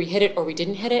either we hit it or we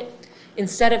didn't hit it.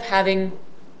 Instead of having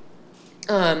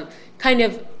kind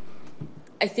of,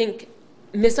 I think,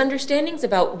 misunderstandings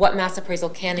about what mass appraisal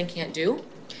can and can't do.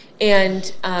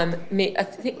 And I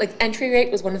think like entry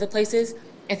rate was one of the places.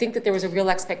 I think that there was a real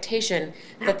expectation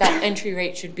that that entry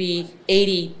rate should be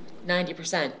 80,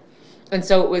 90%. And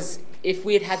so it was, if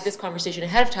we had had this conversation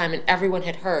ahead of time and everyone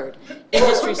had heard,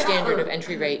 industry standard of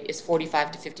entry rate is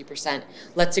 45 to 50%.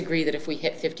 Let's agree that if we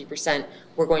hit 50%,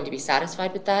 we're going to be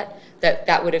satisfied with that.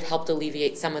 That would have helped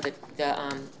alleviate some of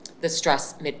the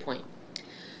stress midpoint.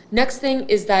 Next thing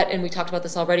is that, and we talked about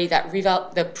this already, that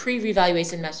the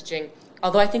pre-revaluation messaging,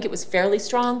 although I think it was fairly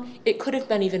strong, it could have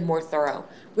been even more thorough,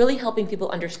 really helping people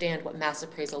understand what mass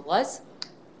appraisal was,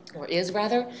 or is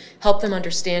rather, help them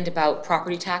understand about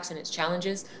property tax and its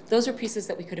challenges. Those are pieces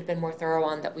that we could have been more thorough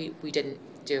on that we didn't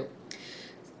do.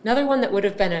 Another one that would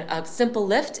have been a simple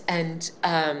lift, and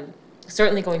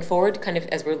certainly going forward, kind of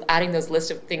as we're adding those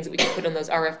lists of things that we can put on those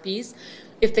RFPs,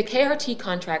 if the KRT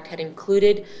contract had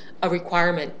included a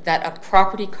requirement that a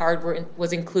property card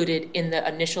was included in the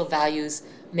initial values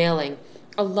mailing,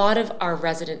 a lot of our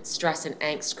resident stress and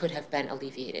angst could have been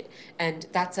alleviated. And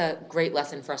that's a great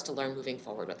lesson for us to learn moving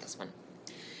forward with this one.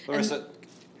 Larissa,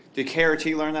 did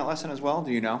KRT learn that lesson as well?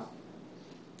 Do you know?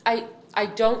 I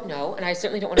don't know, and I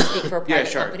certainly don't want to speak for a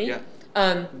private company.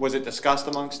 Yeah. Was it discussed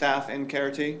among staff in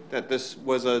KRT that this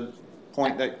was a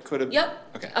point that could have?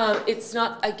 Yep. Okay. It's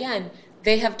not, again,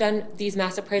 they have done these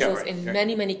mass appraisals in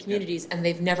many, many communities, and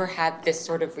they've never had this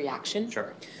sort of reaction.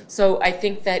 Sure. So I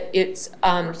think that it's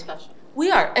We're special. We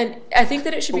are, and I think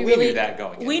that it should be really. We knew that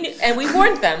going in. And we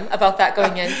warned them about that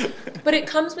going in. But it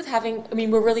comes with having. I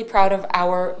mean, we're really proud of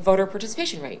our voter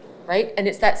participation rate, right? And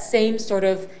it's that same sort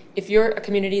of. If you're a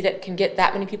community that can get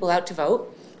that many people out to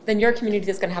vote, then you're a community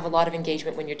that's going to have a lot of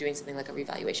engagement when you're doing something like a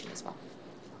revaluation as well.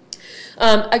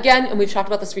 Again, and we've talked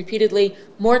about this repeatedly,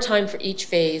 more time for each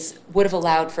phase would have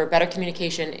allowed for better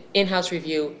communication, in-house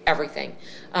review, everything.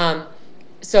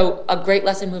 So a great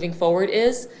lesson moving forward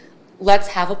is let's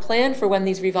have a plan for when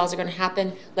these revals are going to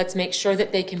happen. Let's make sure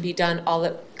that they can be done all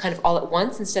at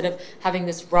once instead of having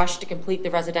this rush to complete the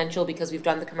residential because we've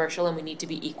done the commercial and we need to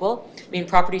be equal. I mean,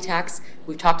 property tax,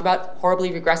 we've talked about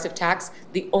horribly regressive tax.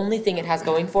 The only thing it has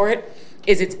going for it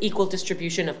is its equal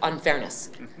distribution of unfairness.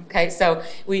 Okay, so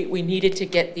we needed to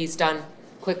get these done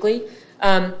quickly.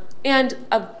 And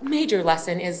a major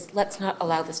lesson is let's not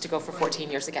allow this to go for 14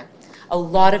 years again. A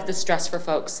lot of the stress for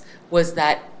folks was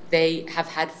that they have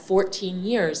had 14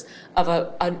 years of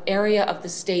an area of the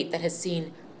state that has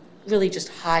seen really just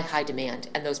high demand,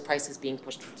 and those prices being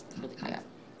pushed really high up.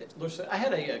 Larissa, I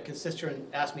had a constituent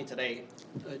ask me today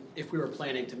if we were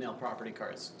planning to mail property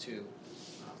cards to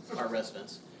our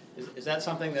residents. Is that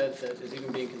something that is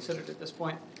even being considered at this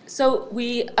point? So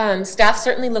we, staff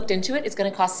certainly looked into it. It's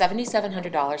going to cost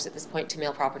 $7,700 at this point to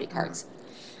mail property cards.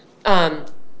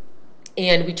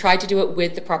 And we tried to do it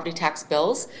with the property tax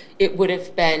bills. It would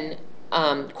have been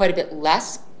quite a bit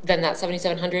less than that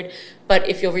 $7,700. But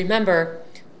if you'll remember,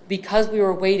 because we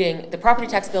were waiting, the property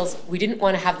tax bills, we didn't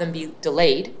want to have them be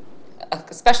delayed,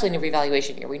 especially in a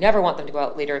revaluation year. We never want them to go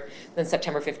out later than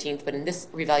September 15th, but in this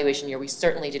revaluation year, we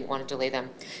certainly didn't want to delay them.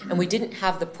 And we didn't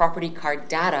have the property card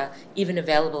data even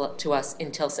available to us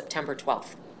until September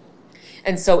 12th.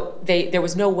 And so there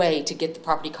was no way to get the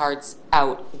property cards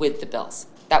out with the bills.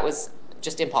 That was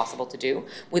just impossible to do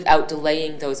without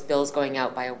delaying those bills going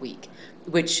out by a week,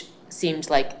 which seemed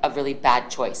like a really bad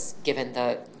choice given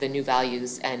the new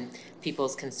values and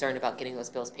people's concern about getting those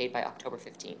bills paid by October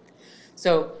 15th.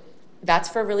 So that's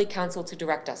for really council to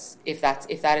direct us. If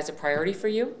that is a priority for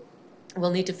you,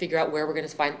 we'll need to figure out where we're going to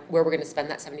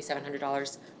spend that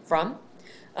 $7,700 from.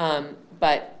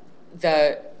 But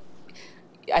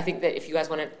I think that if you guys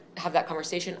want to have that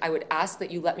conversation, I would ask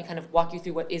that you let me kind of walk you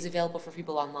through what is available for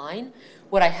people online.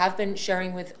 What I have been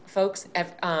sharing with folks,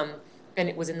 and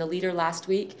it was in the leader last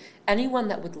week, anyone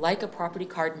that would like a property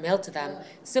card mailed to them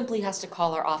simply has to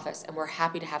call our office, and we're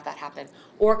happy to have that happen.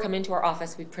 Or come into our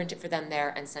office, we print it for them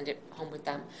there and send it home with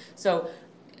them. So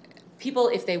people,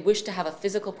 if they wish to have a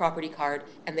physical property card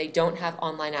and they don't have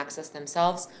online access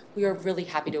themselves, we are really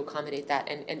happy to accommodate that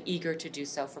and eager to do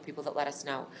so for people that let us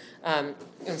know. And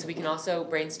so we can also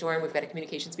brainstorm, we've got a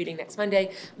communications meeting next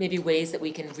Monday, maybe ways that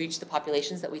we can reach the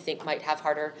populations that we think might have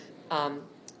harder,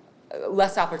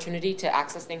 less opportunity to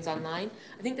access things online.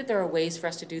 I think that there are ways for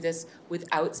us to do this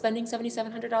without spending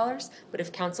 $7,700, but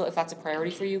if council, if that's a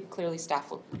priority for you, clearly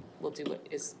staff will do what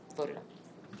is voted on.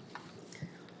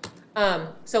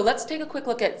 So let's take a quick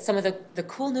look at some of the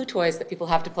cool new toys that people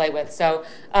have to play with. So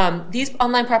these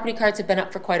online property cards have been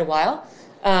up for quite a while.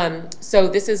 So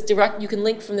this is direct, you can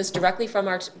link from this directly from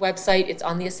our website. It's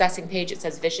on the assessing page. It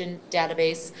says Vision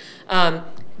Database.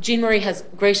 Jean Marie has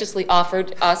graciously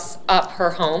offered us up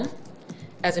her home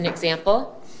as an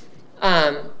example.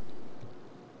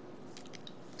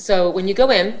 So when you go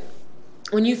in,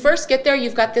 when you first get there,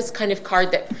 you've got this kind of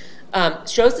card that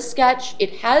shows the sketch.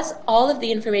 It has all of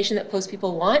the information that post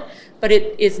people want, but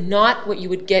it is not what you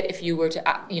would get if you were to,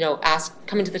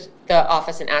 come into the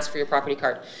office and ask for your property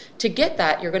card. To get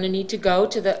that, you're going to need to go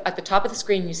to at the top of the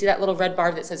screen, you see that little red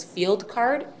bar that says Field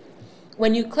Card.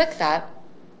 When you click that,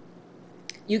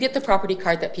 you get the property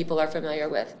card that people are familiar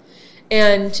with.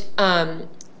 And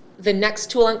the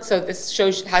next tool, so this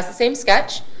has the same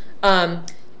sketch.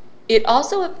 It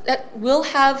also will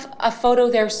have a photo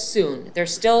there soon. They're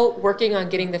still working on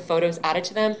getting the photos added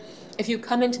to them. If you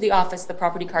come into the office, the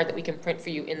property card that we can print for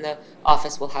you in the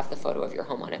office will have the photo of your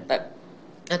home on it, but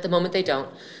at the moment they don't.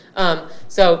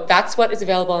 So that's what is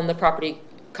available on the property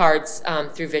cards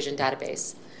through Vision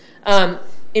Database.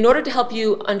 In order to help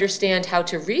you understand how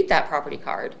to read that property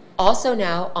card, also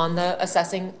now on the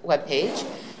assessing webpage,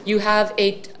 you have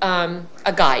a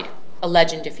guide, a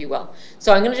legend, if you will.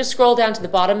 So I'm going to just scroll down to the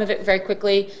bottom of it very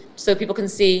quickly so people can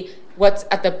see what's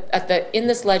in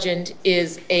this legend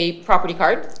is a property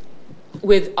card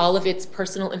with all of its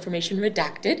personal information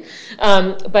redacted,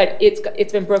 but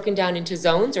it's been broken down into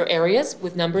zones or areas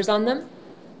with numbers on them.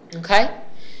 Okay,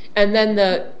 and then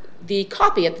the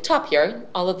copy at the top here,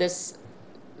 all of this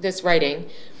writing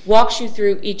walks you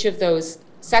through each of those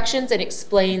sections and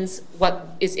explains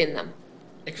what is in them.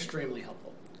 Extremely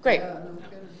helpful. Great. Yeah, no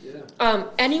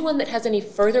kidding. Anyone that has any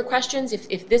further questions,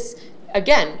 if this,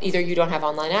 again, either you don't have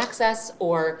online access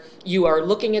or you are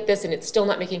looking at this and it's still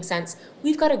not making sense,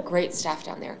 we've got a great staff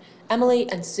down there. Emily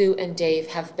and Sue and Dave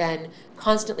have been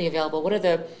constantly available. One of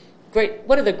the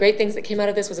great things that came out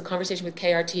of this was a conversation with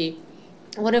KRT.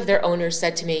 One of their owners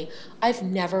said to me, I've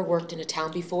never worked in a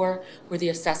town before where the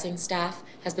assessing staff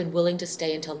has been willing to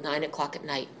stay until 9 o'clock at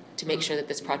night to make sure that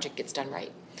this project gets done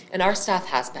right. And our staff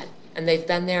has been. And they've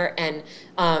been there, and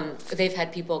they've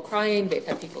had people crying, they've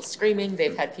had people screaming,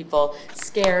 they've had people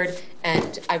scared,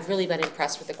 and I've really been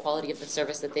impressed with the quality of the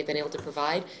service that they've been able to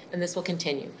provide, and this will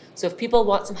continue. So if people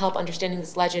want some help understanding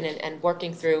this legend and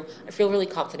working through, I feel really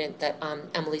confident that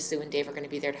Emily, Sue, and Dave are going to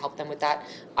be there to help them with that.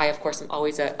 I, of course, am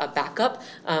always a backup,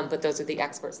 but those are the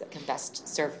experts that can best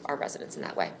serve our residents in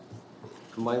that way.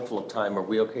 Mindful of time, are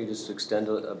we okay just to extend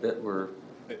a bit? We're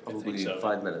I probably think so.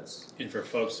 5 minutes. And for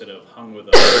folks that have hung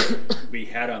with us, we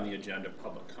had on the agenda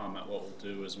public comment. What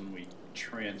we'll do is when we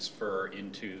transfer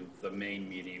into the main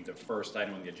meeting, the first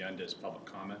item on the agenda is public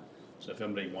comment. So if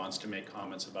anybody wants to make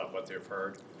comments about what they've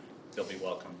heard, they'll be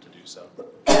welcome to do so.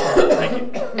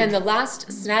 Thank you. And the last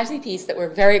snazzy piece that we're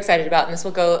very excited about, and this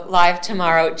will go live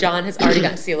tomorrow, John has already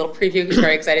gotten to see a little preview, he's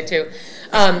very excited too.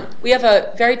 We have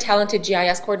a very talented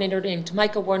GIS coordinator named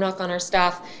Micah Warnock on our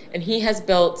staff, and he has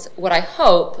built what I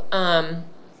hope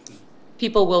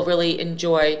people will really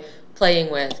enjoy playing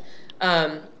with. So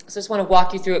I just want to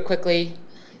walk you through it quickly.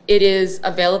 It is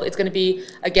available, it's going to be,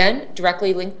 again,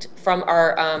 directly linked from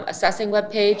our assessing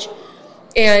webpage.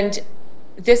 And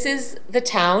this is the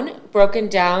town broken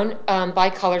down by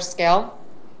color scale.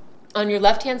 On your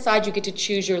left-hand side, you get to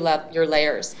choose your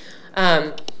layers.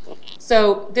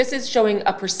 So this is showing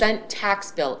a %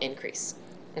 tax bill increase.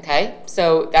 Okay,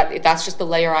 so that's just the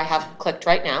layer I have clicked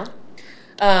right now.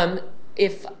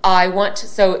 If I want to,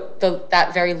 so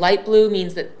that very light blue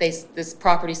means that this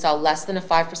property saw less than a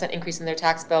 5% increase in their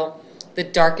tax bill. The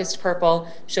darkest purple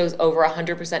shows over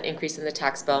 100% increase in the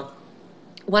tax bill.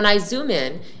 When I zoom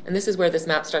in, and this is where this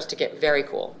map starts to get very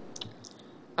cool.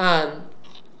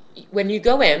 When you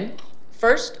go in,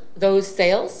 first, those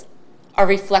sales are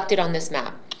reflected on this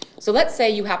map. So let's say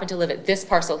you happen to live at this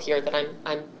parcel here that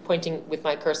I'm pointing with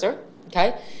my cursor,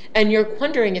 okay? And you're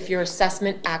wondering if your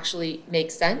assessment actually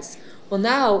makes sense. Well,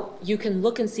 now you can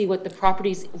look and see what the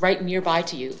properties right nearby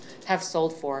to you have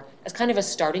sold for as kind of a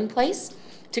starting place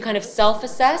to kind of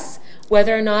self-assess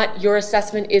whether or not your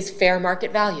assessment is fair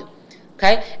market value.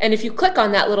 Okay, and if you click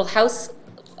on that little house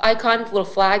icon, little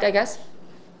flag, I guess,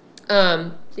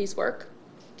 Please work.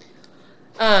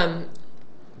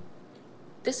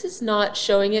 This is not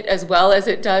showing it as well as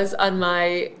it does on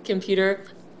my computer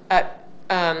at,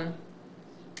 on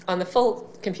the full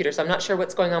computer, so I'm not sure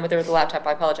what's going on with it with the laptop,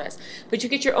 I apologize. But you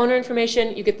get your owner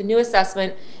information, you get the new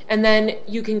assessment, and then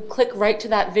you can click right to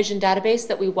that vision database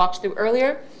that we walked through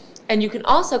earlier. And you can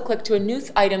also click to a new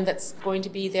item that's going to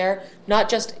be there, not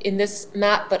just in this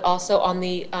map, but also on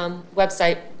the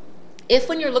website. If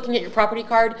when you're looking at your property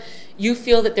card, you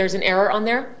feel that there's an error on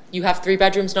there, you have 3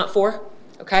 bedrooms, not 4,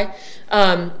 okay?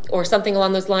 Or something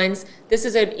along those lines, this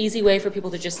is an easy way for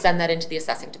people to just send that into the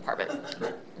assessing department.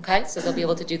 Okay, so they'll be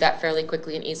able to do that fairly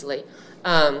quickly and easily.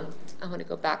 I want to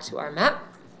go back to our map.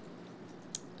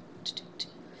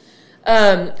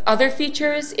 Other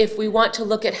features, if we want to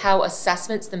look at how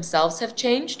assessments themselves have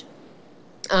changed,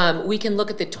 we can look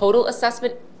at the total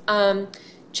assessment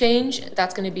change.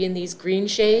 That's going to be in these green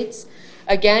shades.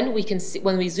 Again, we can see,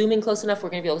 when we zoom in close enough, we're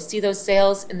going to be able to see those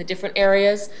sales in the different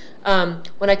areas.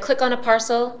 When I click on a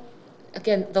parcel,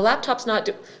 again, the laptop's not,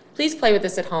 please play with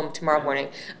this at home tomorrow morning.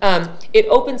 It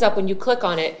opens up, when you click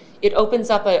on it, it opens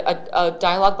up a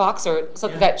dialog box or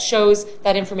something that shows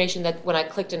that information that when I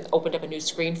clicked and opened up a new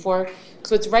screen for.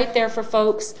 So it's right there for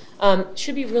folks.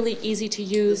 Should be really easy to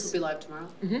use. This will be live tomorrow?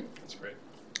 Mm-hmm. That's great.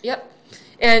 Yep.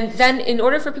 And then in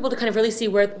order for people to kind of really see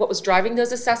what was driving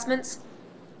those assessments,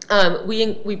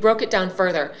 we broke it down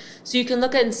further. So you can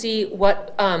look at and see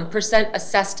what percent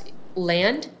assessed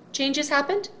land changes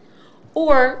happened,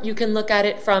 or you can look at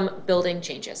it from building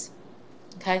changes.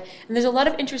 Okay? And there's a lot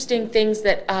of interesting things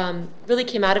that really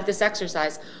came out of this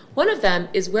exercise. One of them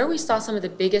is where we saw some of the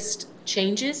biggest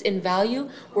changes in value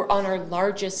were on our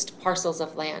largest parcels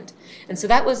of land. And so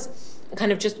that was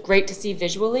kind of just great to see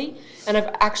visually. And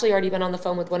I've actually already been on the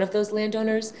phone with one of those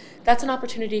landowners. That's an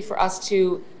opportunity for us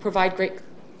to provide great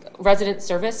resident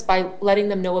service by letting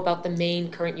them know about the Maine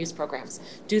current use programs.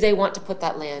 Do they want to put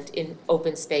that land in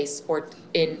open space or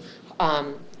in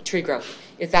tree growth?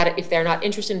 If they're not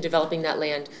interested in developing that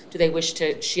land, do they wish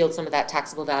to shield some of that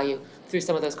taxable value through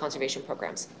some of those conservation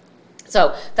programs?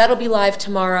 So that'll be live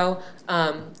tomorrow,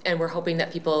 and we're hoping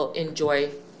that people enjoy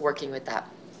working with that.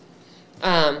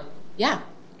 Yeah.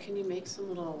 Can you make some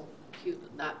little cute,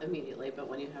 not immediately, but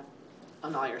when you have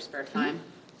on all your spare time,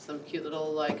 some cute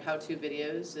little like how-to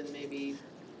videos and maybe?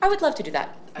 I would love to do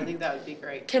that. I think that would be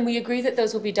great. Can we agree that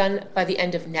those will be done by the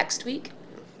end of next week?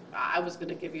 I was going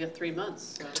to give you 3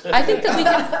 months. So. I think that we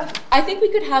could. I think we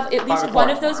could have at least one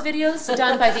of those videos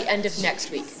done by the end of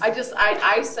next week.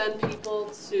 I send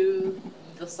people to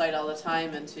the site all the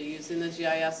time and to using the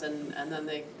GIS, and then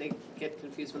they get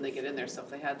confused when they get in there. So if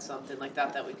they had something like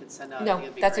that we could send out, No, I think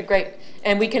it'd be that's great.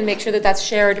 And we can make sure that that's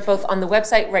shared both on the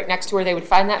website right next to where they would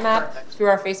find that map, Perfect. through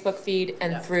our Facebook feed,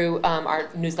 and Yep. through our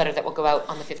newsletter that will go out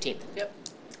on the 15th. Yep.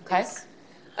 Okay.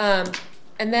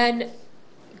 And then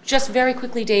just very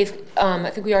quickly, Dave, I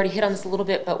think we already hit on this a little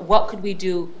bit, but what could we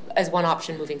do as one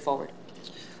option moving forward?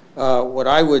 What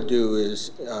I would do is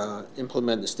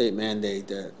implement the state mandate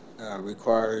that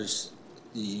requires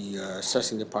the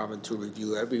assessing department to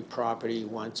review every property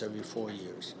once every 4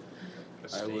 years. A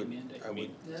state would- mandate? I would-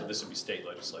 So this would be state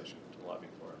legislation to lobby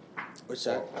for. What's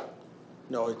that?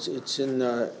 No, it's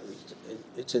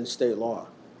in state law.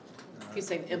 He's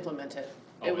saying implement it.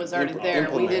 Oh, It was already there.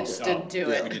 We implement just it. didn't do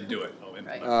We it. didn't do it. Oh,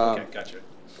 implement. Right. Okay, gotcha.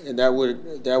 And that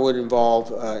would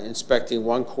involve inspecting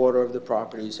 1/4 of the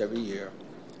properties every year.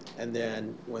 And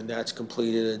then when that's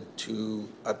completed, to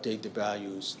update the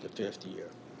values the 5th year.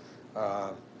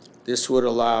 This would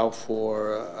allow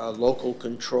for local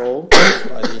control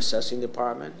by the assessing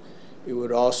department. It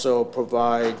would also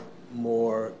provide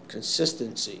more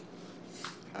consistency.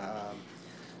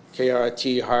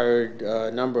 KRT hired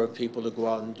a number of people to go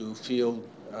out and do field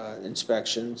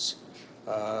inspections.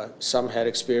 Some had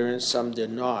experience, some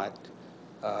did not.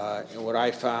 And what I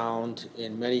found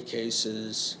in many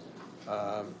cases,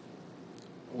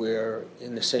 where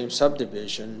in the same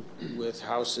subdivision with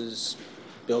houses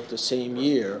built the same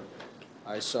year,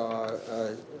 I saw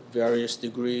various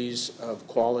degrees of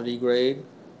quality grade,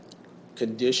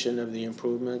 condition of the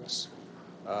improvements,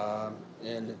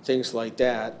 and things like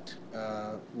that,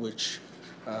 which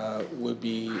would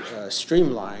be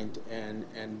streamlined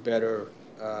and better,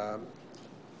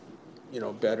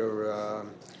 better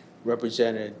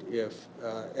represented if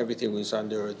everything was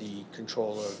under the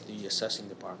control of the assessing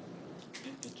department.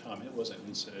 And Tom, it wasn't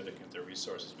insignificant, the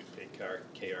resources we paid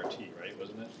KRT, right,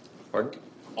 wasn't it? Pardon?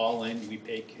 All in, we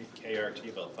paid KRT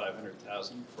about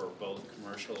 500,000 for both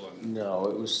commercial and. No,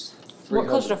 it was More 300.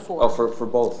 closer to 4. Oh, for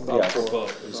both, Oh, yeah. for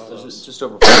both. It was Close. just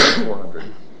over 400.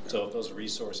 So if those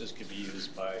resources could be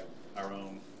used by our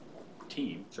own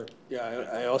team. Sure. Yeah,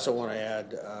 I also want to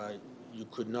add, you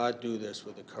could not do this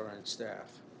with the current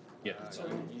staff. Yeah.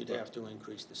 You'd have to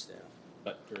increase the staff.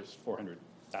 But there's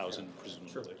 400,000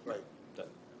 presumably. Right. That-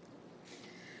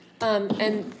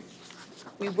 And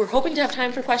we were hoping to have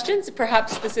time for questions.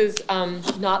 Perhaps this is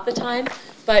not the time,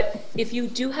 but if you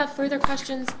do have further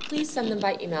questions, please send them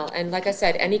by email. And like I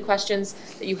said, any questions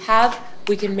that you have,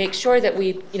 we can make sure that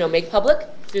we, make public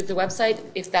through the website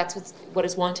if that's what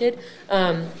is wanted,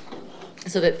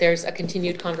 so that there's a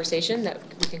continued conversation that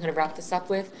we can kind of wrap this up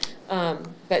with.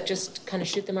 But just kind of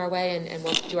shoot them our way, and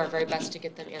we'll do our very best to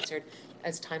get them answered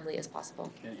as timely as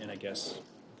possible. And I guess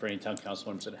for any town council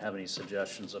members that have any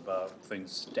suggestions about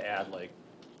things to add, like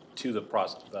to the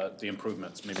process, the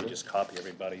improvements, maybe just copy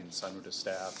everybody and send them to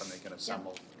staff, and they can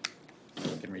assemble,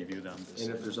 they can review them.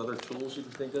 And if there's other tools you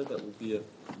can think of that would be of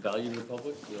value to the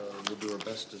public, we'll do our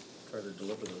best to try to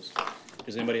deliver those.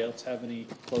 Does anybody else have any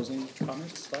closing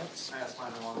comments, thoughts? I asked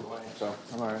mine along the way. So,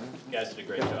 I'm all right. You guys did a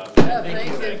great job. Yeah,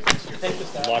 thank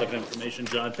you. A lot of information,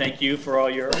 John. Thank you for all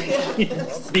your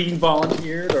being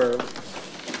volunteered or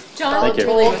John, Thank you.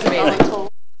 really was amazing.